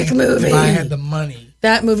epic money, movie. If I had the money.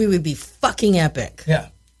 That movie would be fucking epic. Yeah.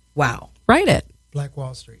 Wow. Write it. Black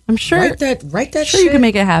Wall Street. I'm sure. Write that Sure, shit. you can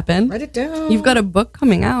make it happen. Write it down. You've got a book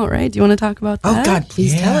coming out, right? Do you want to talk about Oh that? God,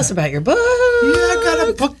 please tell us about your book. Yeah, I got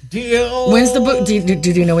a book deal. When's the book? Do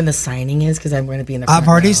you know when the signing is? Because I'm going to be in the. I've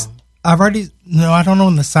front already. row. No, I don't know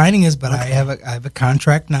when the signing is, but I have a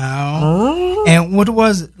contract now. And what it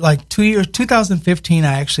was like 2015,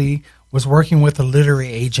 I actually was working with a literary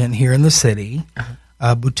agent here in the city,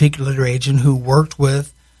 a boutique literary agent who worked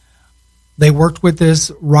with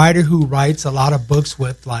this writer who writes a lot of books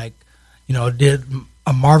with did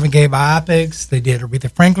a Marvin Gaye biopics. They did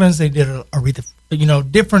Aretha Franklin's. They did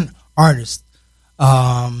Aretha, different artists.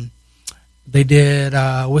 They did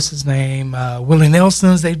what's his name? Willie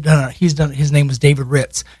Nelson's. His name was David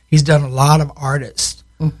Ritz. He's done a lot of artists,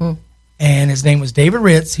 and his name was David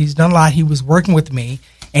Ritz. He's done a lot. He was working with me,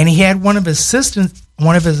 and he had one of his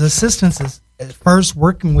assistants is at first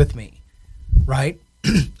working with me, right,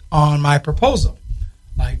 on my proposal,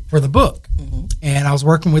 like for the book. And I was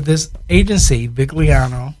working with this agency,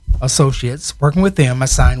 Vigliano Associates, working with them. I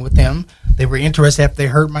signed with them. They were interested after they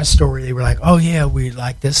heard my story. They were like, "Oh yeah, we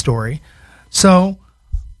like this story." So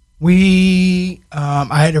I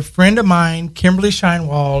had a friend of mine, Kimberly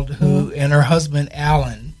Scheinwald, who and her husband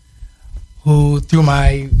Alan, who threw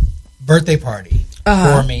my birthday party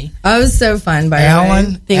for me. Oh, it was so fun, by the way.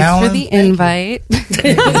 Alan, Thanks for the thank you. invite.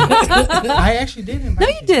 I actually did invite No,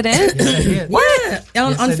 you didn't. Yes, I did. What?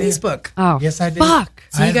 On I did. Facebook. Oh, Yes, I did. fuck.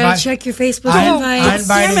 So you I got invite- to check your Facebook I invites.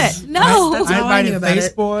 invited, Damn it. No. That's I how I knew invited about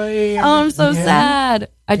it. Faceboy. Oh, I'm so Yeah. sad.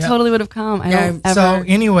 I Yeah. totally would have come. I Yeah, don't ever. So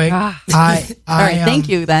anyway, Ah. I All right, thank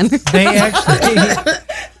you then.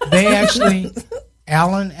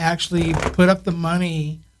 Alan actually put up the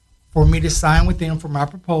money for me to sign with them for my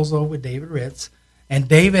proposal with David Ritz. And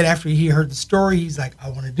David, after he heard the story, he's like, I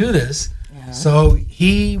want to do this. So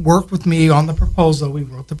he worked with me on the proposal. We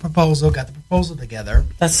wrote the proposal, got the proposal together.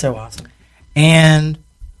 That's so awesome. And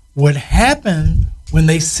what happened when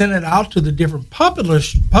they sent it out to the different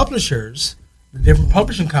publishers, the different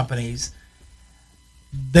publishing companies,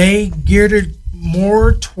 they geared it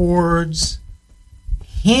more towards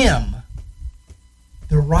him,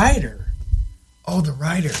 the writer. Oh, the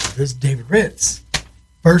writer, this David Ritz,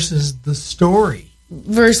 versus the story.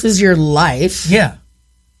 Versus your life. Yeah.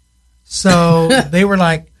 So they were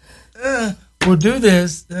like, we'll do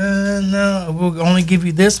this. No, we'll only give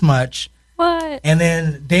you this much. What? And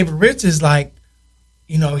then David Ritz is like,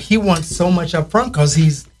 he wants so much up front because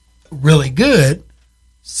he's really good,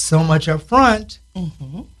 so much up front.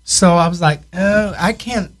 Mm-hmm. So I was like, I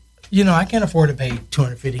can't afford to pay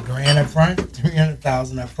 $250,000 up front,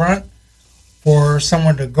 $300,000 up front for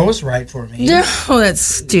someone to ghostwrite for me. No, that's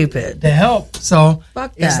stupid. To help. So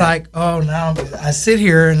Fuck it's that. like, oh, now I sit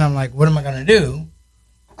here and I'm like, what am I going to do?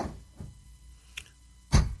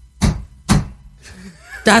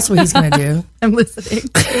 That's what he's going to do. I'm listening.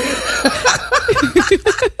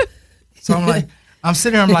 So I'm like, I'm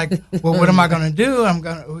sitting here, I'm like, well, what am I going to do?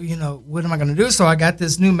 What am I going to do? So I got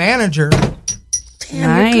this new manager, Damn,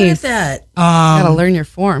 you're good at Nice. that. Gotta learn your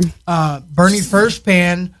form. Bernie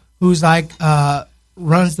Firstpan, who's like,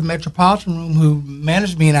 runs the Metropolitan Room, who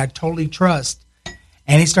managed me and I totally trust.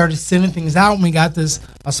 And he started sending things out and we got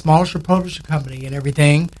a smaller publisher company and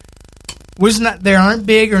everything. They aren't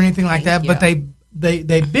big or anything like that, but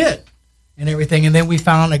they bit. and everything. And then we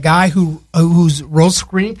found a guy who's wrote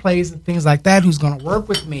screenplays and things like that, who's going to work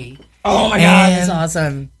with me. Oh my God, that's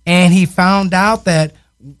awesome. And he found out that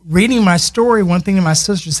reading my story, one thing that my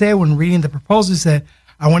sister said when reading the proposal, said,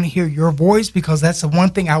 I want to hear your voice because that's the one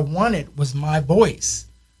thing I wanted was my voice.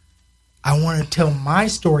 I want to tell my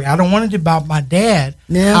story. I don't want it about my dad.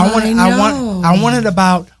 No, I want it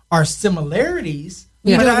about our similarities.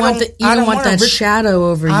 You but don't want that shadow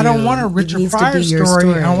over you. I don't want a Richard Pryor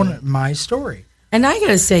story. I want my story. And I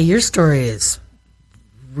gotta say, your story is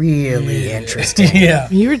really interesting. Yeah,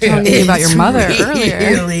 You were telling me about your mother earlier.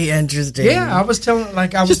 Really interesting. Yeah, I was telling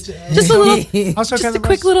Just a little, just a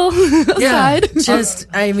quick little aside.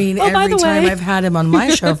 I mean, Oh, by every the time way. I've had him on my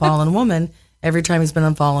show, Fallen Woman, every time he's been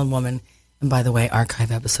on Fallen Woman. And by the way, archive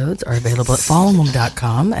episodes are available at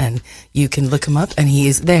fallenwoman.com, and you can look him up, and he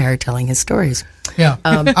is there telling his stories. Yeah,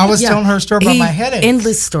 I was telling her a story about my headaches.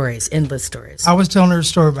 Endless stories. I was telling her a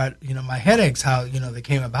story about my headaches, how they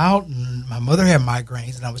came about, and my mother had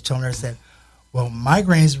migraines, and I was telling her, I said, well,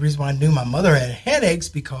 migraines, the reason why I knew my mother had headaches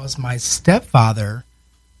because my stepfather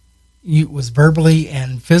was verbally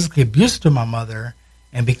and physically abusive to my mother,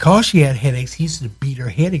 and because she had headaches, he used to beat her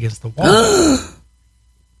head against the wall.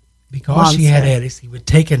 Because she had headaches, he would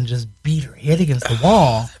take and just beat her head against the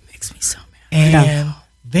wall. That makes me so mad. And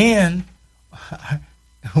then,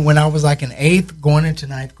 when I was like in 8th, going into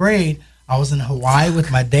 9th grade, I was in Hawaii with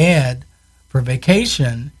my dad for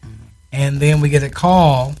vacation, and then we get a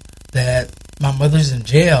call that my mother's in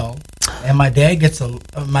jail, and my dad gets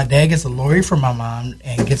a lawyer for my mom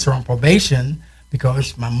and gets her on probation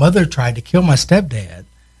because my mother tried to kill my stepdad.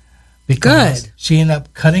 Because she ended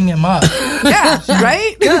up cutting him up. Yeah,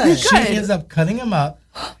 right? Good. She ends up cutting him up,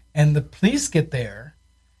 and the police get there.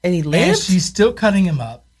 And he And lives? she's still cutting him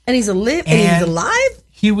up. And he's alive?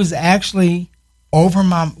 He was actually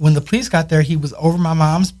when the police got there, he was over my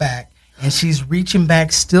mom's back, and she's reaching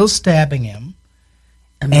back, still stabbing him.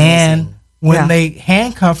 Amazing. And when they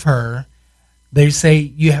handcuff her, they say,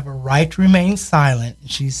 you have a right to remain silent. And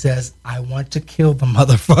she says, I want to kill the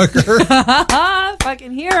motherfucker.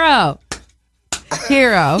 Fucking hero.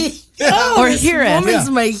 Hero. Or this heroine. woman's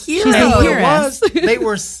my hero. And what it Heroine. was, they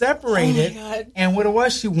were separated. And what it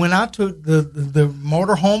was, she went out to the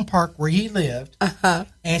motor home park where he lived.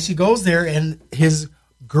 And she goes there, and his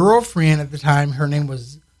girlfriend at the time, her name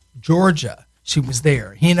was Georgia. She was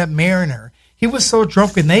there. He ended up marrying her. He was so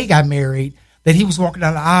drunk when they got married that he was walking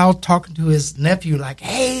down the aisle talking to his nephew like,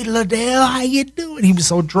 hey, Liddell, how you doing? He was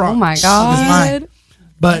so drunk. Oh, my God.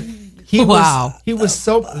 But he Wow. was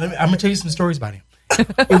so, I'm going to tell you some stories about him.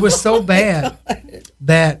 It was so bad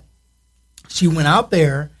that she went out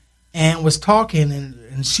there and was talking,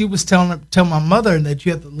 and she was telling my mother that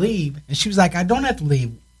you have to leave. And she was like, I don't have to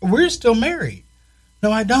leave. We're still married.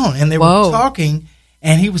 No, I don't. And they were talking,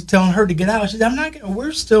 and he was telling her to get out. She said, I'm not going to,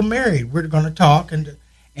 we're still married. We're going to talk. And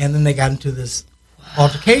then they got into this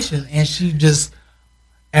altercation, and she just,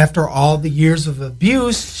 after all the years of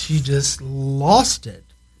abuse, she just lost it.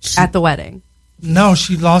 At the wedding. No,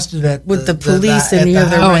 she lost it at With the police and you have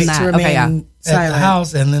the house. right Oh, to in that. Okay, remain silent. at the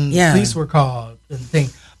house, and then the police were called and thing.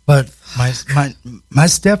 But my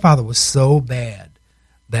stepfather was so bad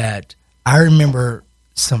that I remember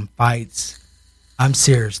some fights. I'm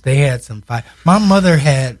serious. They had some fight. My mother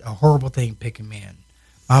had a horrible thing picking men.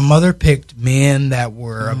 My mother picked men that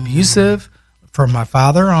were abusive from my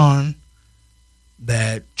father on,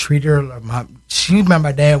 that treated her. She met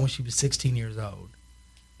my dad when she was 16 years old.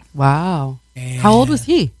 Wow. And How old was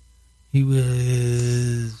he? He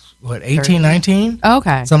was, 18, 19? Oh,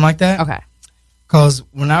 okay. Something like that? Okay. Because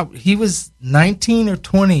he was 19 or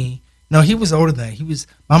 20. No, he was older than that.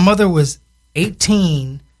 My mother was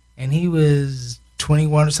 18, and he was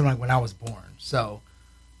 21 or something like when I was born. So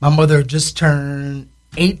my mother just turned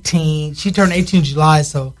 18. She turned 18 in July,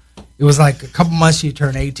 so it was like a couple months she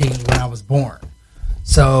turned 18 when I was born.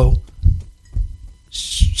 So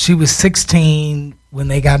she was 16 when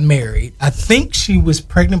they got married. I think she was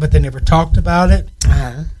pregnant, but they never talked about it.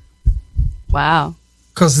 Wow.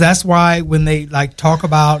 Because that's why when they talk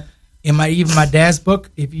about even my dad's book,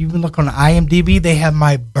 if you even look on IMDb, they have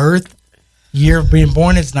my birth year of being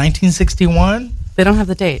born. It's 1961. They don't have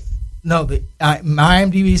the date. No, my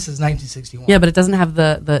IMDb says 1961. Yeah, but it doesn't have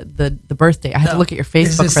the birth date. I had to look at your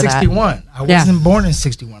Facebook it says for 61. I wasn't born in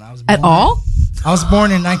 61. I was born at all. I was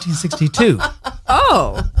born in 1962.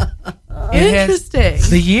 Oh, interesting.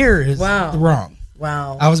 The year is wrong.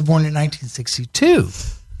 Wow. I was born in 1962.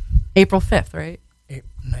 April 5th, right?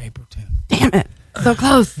 April 10th. Damn it. So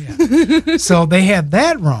close. Yeah. So they had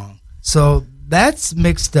that wrong. So that's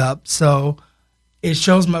mixed up. So it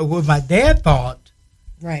shows what my dad thought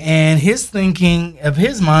Right. And his thinking of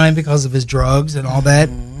his mind, because of his drugs and all that,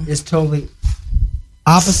 is totally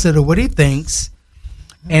opposite of what he thinks.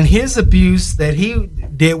 And his abuse that he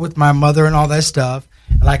did with my mother and all that stuff,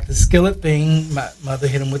 like the skillet thing, my mother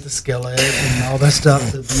hit him with the skillet and all that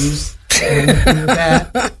stuff, the abuse. And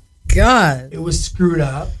that, God. it was screwed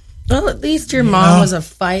up. Well, at least your mom was a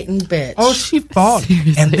fighting bitch. Oh, she fought.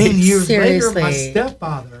 And then years later, my Seriously.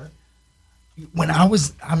 stepfather, I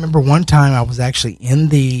remember one time I was actually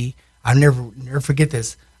I never forget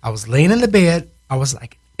this. I was laying in the bed. I was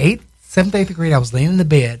like 7th, 8th grade. I was laying in the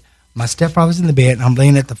bed. My stepfather's in the bed, and I'm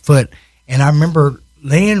laying at the foot. And I remember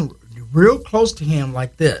laying real close to him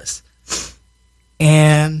like this.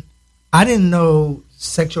 And I didn't know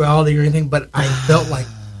sexuality or anything, but I felt like,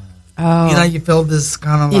 you feel this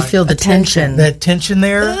kind of You like feel the tension. that tension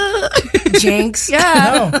there. Jinx.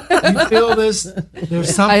 Yeah. No, you feel this.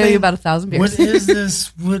 There's something. I owe you about 1,000 beers. What is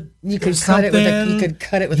this? You could cut it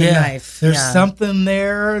with a knife. There's Yeah. something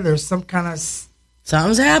there. There's some kind of.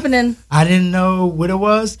 Something's happening. I didn't know what it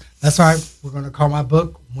was. That's why we're going to call my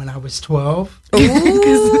book When I Was 12.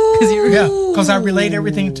 Because I relate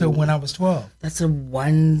everything to when I was 12. That's a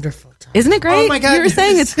wonderful time. Isn't it great? Oh my God! You were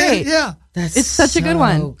saying it's great. Yeah, It's such a good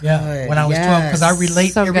one. yeah. When I was 12, because I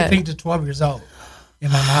relate So everything good. to 12 years old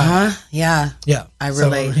in my mind. Yeah. Yeah, I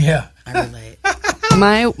relate. Yeah, I relate.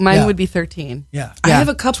 Mine Yeah. would be 13. yeah. I have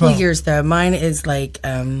a couple 12. years though. Mine is like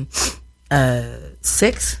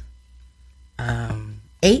 6,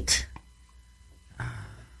 8,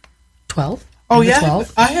 12. Oh Number yeah,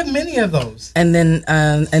 12. I have many of those. And then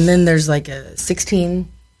there's like a 16,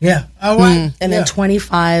 Yeah. Oh, right. and then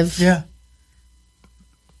 25. Yeah.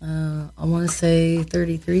 I want to say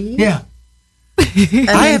 33. Yeah. And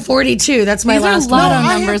then 42. That's my These are last a lot one. of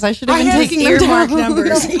I numbers. have- I should have I been have taking them Earmark down.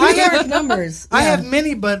 numbers. I have- Earmark numbers. I Yeah. have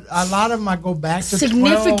many, but a lot of them I go back to 12.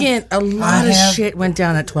 Significant. A lot of have- shit went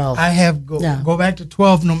down at 12. I have Yeah. go back to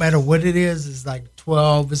 12 no matter what it is. It's like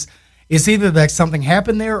 12. It's either like something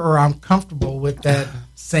happened there or I'm comfortable with that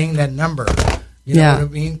saying that number. You know Yeah. what I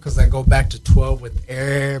mean? Because I go back to 12 with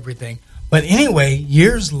everything. But anyway,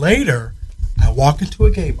 years later, I walk into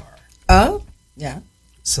a gay bar. Oh, yeah.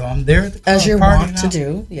 So I'm there at the club. As you're partying wont to out.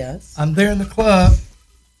 do, yes. I'm there in the club,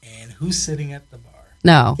 and who's sitting at the bar?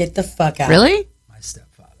 No. Get the fuck out. Really? My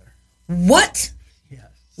stepfather. What? Yes.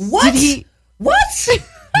 What? Did he? What?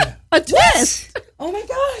 A twist. Oh my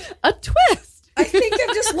god. A twist. I think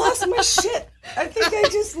I've just lost my shit. I think I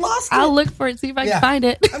just lost it. I'll look for it, see if I Yeah. can find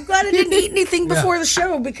it. I'm glad I didn't eat anything before the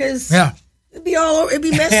show because Yeah. it'd be all over, it'd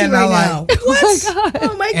be messy And I right like- now. What?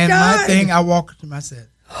 Oh my And god. my thing, I walked to him. I said,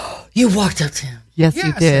 You walked up to him. Yes, Yeah,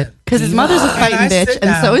 you I did. said- Because his mother's a And fighting I bitch, sit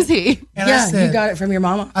and so down. is he. and yeah, I said, you got it from your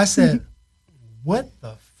mama. I said, what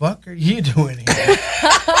the fuck are you doing here?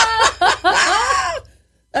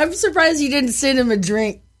 I'm surprised you didn't send him a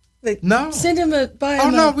drink. Like, No. Send him a buy Oh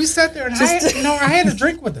him no, a- we sat there and Just- I had a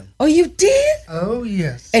drink with him. Oh, you did? Oh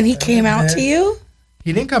yes. And he came out to you?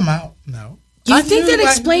 He didn't come out. No. Do you I think knew that why he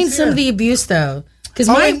explains was some of here. the abuse though? Because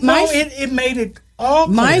Oh, it it made it all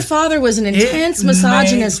clear. my father was an intense It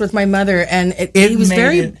misogynist made- with my mother, and It he was made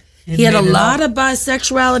very. it- it he had a made it lot all- of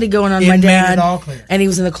bisexuality going on. It My made dad, it all clear. and he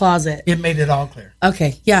was in the closet. It made it all clear.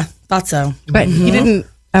 Okay, yeah, thought so. But he didn't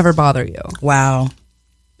ever bother you. Wow.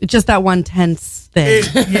 It's just that one tense thing.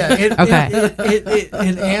 Okay.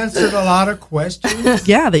 It answered a lot of questions.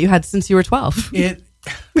 Yeah, that you had since you were 12. It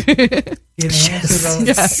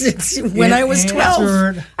answered When I was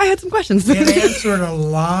 12. I had some questions. It answered a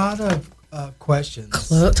lot of questions.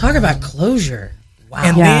 Talk about closure. Wow.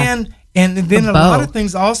 And Yeah. then A a lot bow. of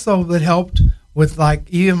things also that helped with, like,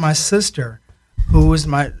 even my sister, who was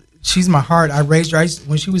she's my heart. I raised her.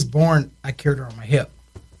 When she was born, I carried her on my hip.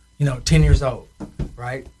 10 years old,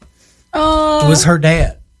 right? Oh, It was her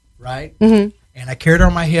dad, right? Mm-hmm. And I carried her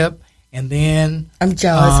on my hip, and then I'm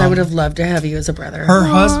jealous. I would have loved to have you as a brother. her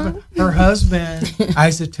husband. I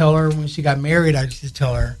used to tell her when she got married. I used to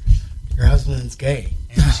tell her, "Your husband's gay,"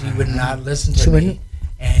 and she would not listen to She me. wouldn't?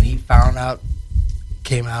 And he found out. He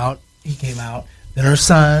came out. Then her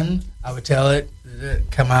son, I would tell it,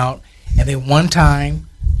 come out. And then one time,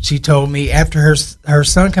 she told me after her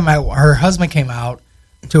son came out, her husband came out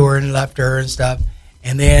to her and left her and stuff.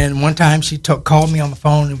 And then one time she called me on the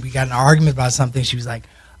phone and we got in an argument about something. She was like,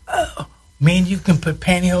 "Oh, me and you can put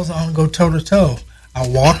pantyhose on and go toe to toe." I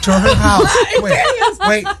walked to her house.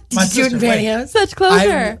 Wait, my Did you do it in sister, wait. pantyhose? Such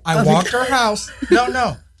closure. I walked to her house.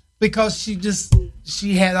 No, because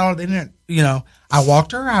she had all the internet. I walked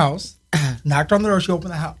to her house, knocked on the door. She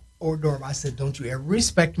opened the house door. I said, "Don't you ever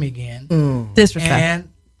respect me again?" Disrespect.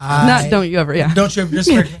 And Don't you ever, yeah. don't you ever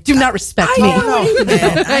respect me? Do not respect me. Oh,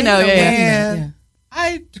 no. I know, yeah. And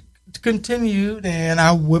I continued, and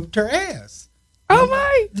I whipped her ass. Oh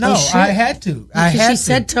my! No, shit. I had to. I had she to.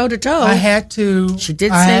 said toe to toe. I had to. She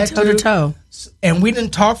did I say had toe to toe. And we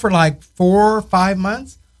didn't talk for like 4 or 5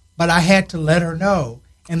 months, but I had to let her know.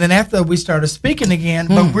 And then after we started speaking again,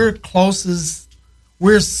 but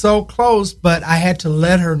we're so close, but I had to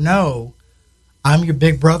let her know, I'm your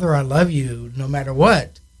big brother. I love you no matter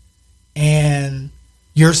what. And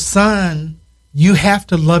your son, you have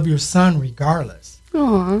to love your son regardless.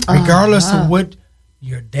 Aww. Regardless of what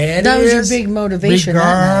your dad That is. was your big motivation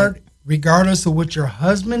that night. Regardless of what your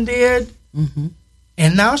husband did. Mm-hmm.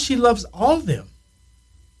 And now she loves all of them.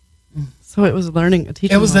 So it was a teaching.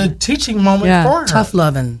 It was a moment. teaching moment Yeah. for her. Tough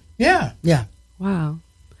loving. Yeah. Yeah. Wow.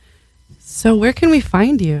 So where can we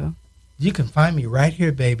find you? You can find me right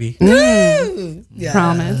here, baby. Yeah.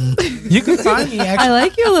 Promise. You can find me I actually.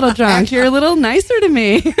 like you a little drunk. You're a little nicer to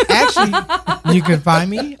me. Actually, you can find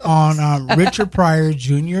me on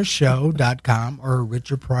RichardPryorJr.show.com or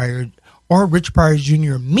Richard Pryor or Richard Pryor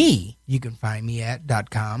Jr. Me. You can find me at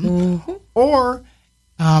 .com. Mm-hmm. Or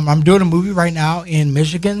I'm doing a movie right now in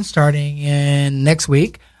Michigan starting in next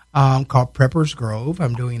week called Preppers Grove.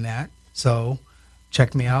 I'm doing that. So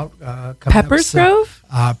check me out. Peppers Grove?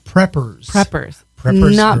 Preppers. Preppers.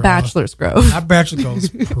 Preppers Not Grove. Bachelor's Grove. Not Bachelor's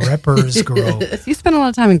Grove. Preppers Grove. You spend a lot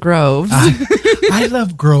of time in groves. I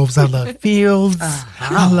love groves. I love fields.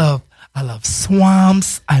 I love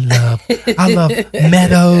swamps. I love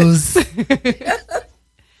meadows.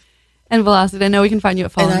 And Velocity, I know we can find you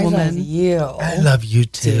at Fallen And I Woman. love you. I love you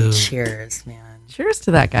too. Dude, cheers, man. Cheers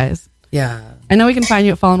to that, guys. Yeah. I know we can find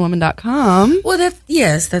you at fallenwoman.com. Well,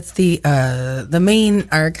 that's the main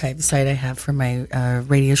archive site I have for my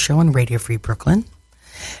radio show on Radio Free Brooklyn,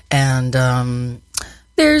 and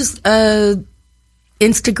there's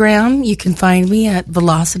Instagram. You can find me at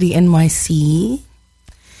Velocity NYC,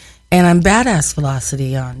 and I'm Badass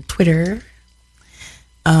Velocity on Twitter.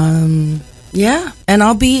 Yeah, and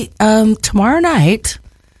I'll be tomorrow night.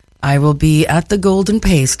 I will be at the Golden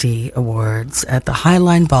Pasty Awards at the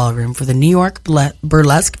Highline Ballroom for the New York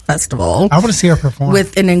Burlesque Festival I want to see her perform.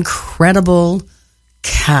 with an incredible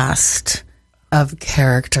cast of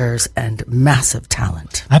characters and massive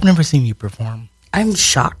talent. I've never seen you perform. I'm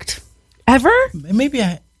shocked. Ever? Maybe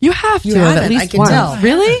I. You have to You have at haven't, I least can once. tell.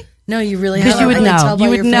 Really? No, you really Because haven't. you would I can know. tell by You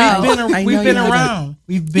would your know. face. I We've know been you would. around.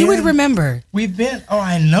 We've been. You would remember. We've been. Oh,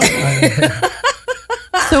 I know.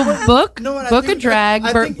 So book No, and I book think- a drag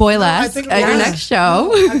I think- boylesque no, I think it at your was. next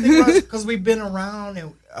show. I think it was because we've been around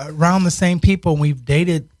the same people. And we've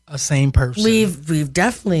dated a same person. We've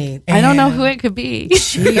definitely. I don't know And- who it could be.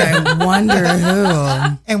 Gee, I wonder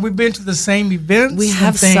who. And we've been to the same events. We and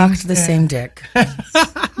have things, sucked the and same dick.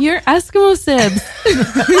 You're Eskimo Sibs.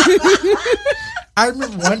 I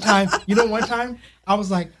remember one time. One time I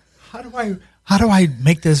was like, "How do I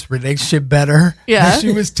make this relationship better?" Yeah. And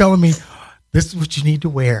she was telling me, "This is what you need to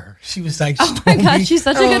wear." She was like, Oh my God, she's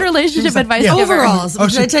such a good relationship advice giver. Overalls.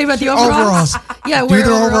 Did I tell you about the overalls? Yeah, do wear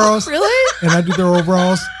their overalls. overalls. Really? And I do their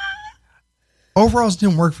overalls. Overalls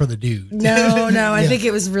didn't work for the dude. No, I Yeah. think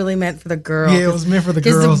it was really meant for the girl. Yeah, it was meant for the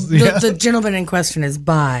 'Cause girls. The gentleman in question is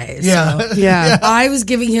bi. Yeah. So Yeah. I was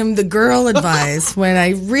giving him the girl advice when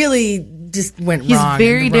I really just went He's wrong.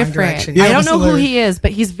 very in the wrong different. direction. Yeah, I it don't was know who hilarious. he is,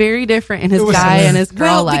 but he's very different in his It was guy and his hilarious.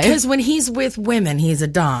 girl Well, life. because when he's with women, he's a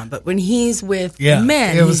dom, but when he's with Yeah,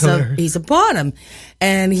 men, it was he's hilarious. a bottom,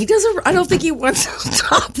 and he doesn't. I don't think he wants to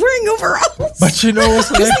stop wearing overalls. But you know what's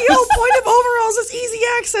Because hilarious? the whole point of overalls is easy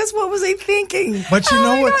access. What was I thinking? But you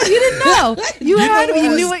know what? you didn't know. You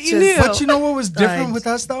knew what you knew. But you know what was different I with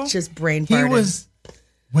us though? just brain He farted. was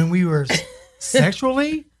when we were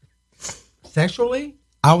sexually,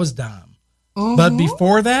 I was dom. But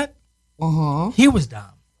before that, he was dom.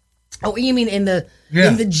 Oh, you mean in the Yeah.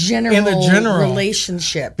 in the general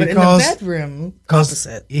relationship, but Because- in the bedroom, Because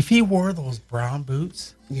opposite. if he wore those brown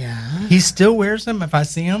boots, Yeah. he still wears them. If I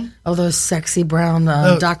see him, Oh, those sexy brown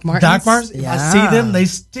Doc Martens. Doc Martens. If Yeah. I see them, they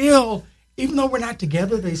still, even though we're not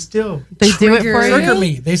together, they still They do it for trigger you.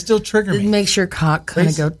 me. They still trigger It me. makes your cock kind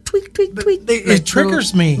of They- go tweak, tweak, tweak. It like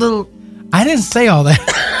triggers little- me. Little. I didn't say all that,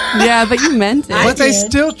 Yeah, but you meant it. but they did.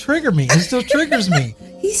 still trigger me. It still triggers me.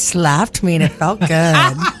 He slapped me and it felt good.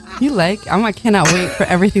 I cannot wait for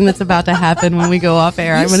everything that's about to happen when we go off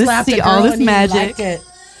air. I'm You going to slapped see a all girl this and you magic. liked it.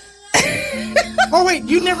 Oh wait,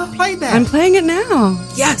 you never played that. I'm playing it now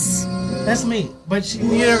Yes. That's me. But you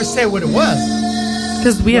never said what it was,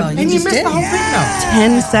 because we Well, have you and you just missed did. the whole thing though.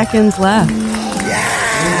 10 seconds left.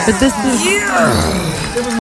 But this is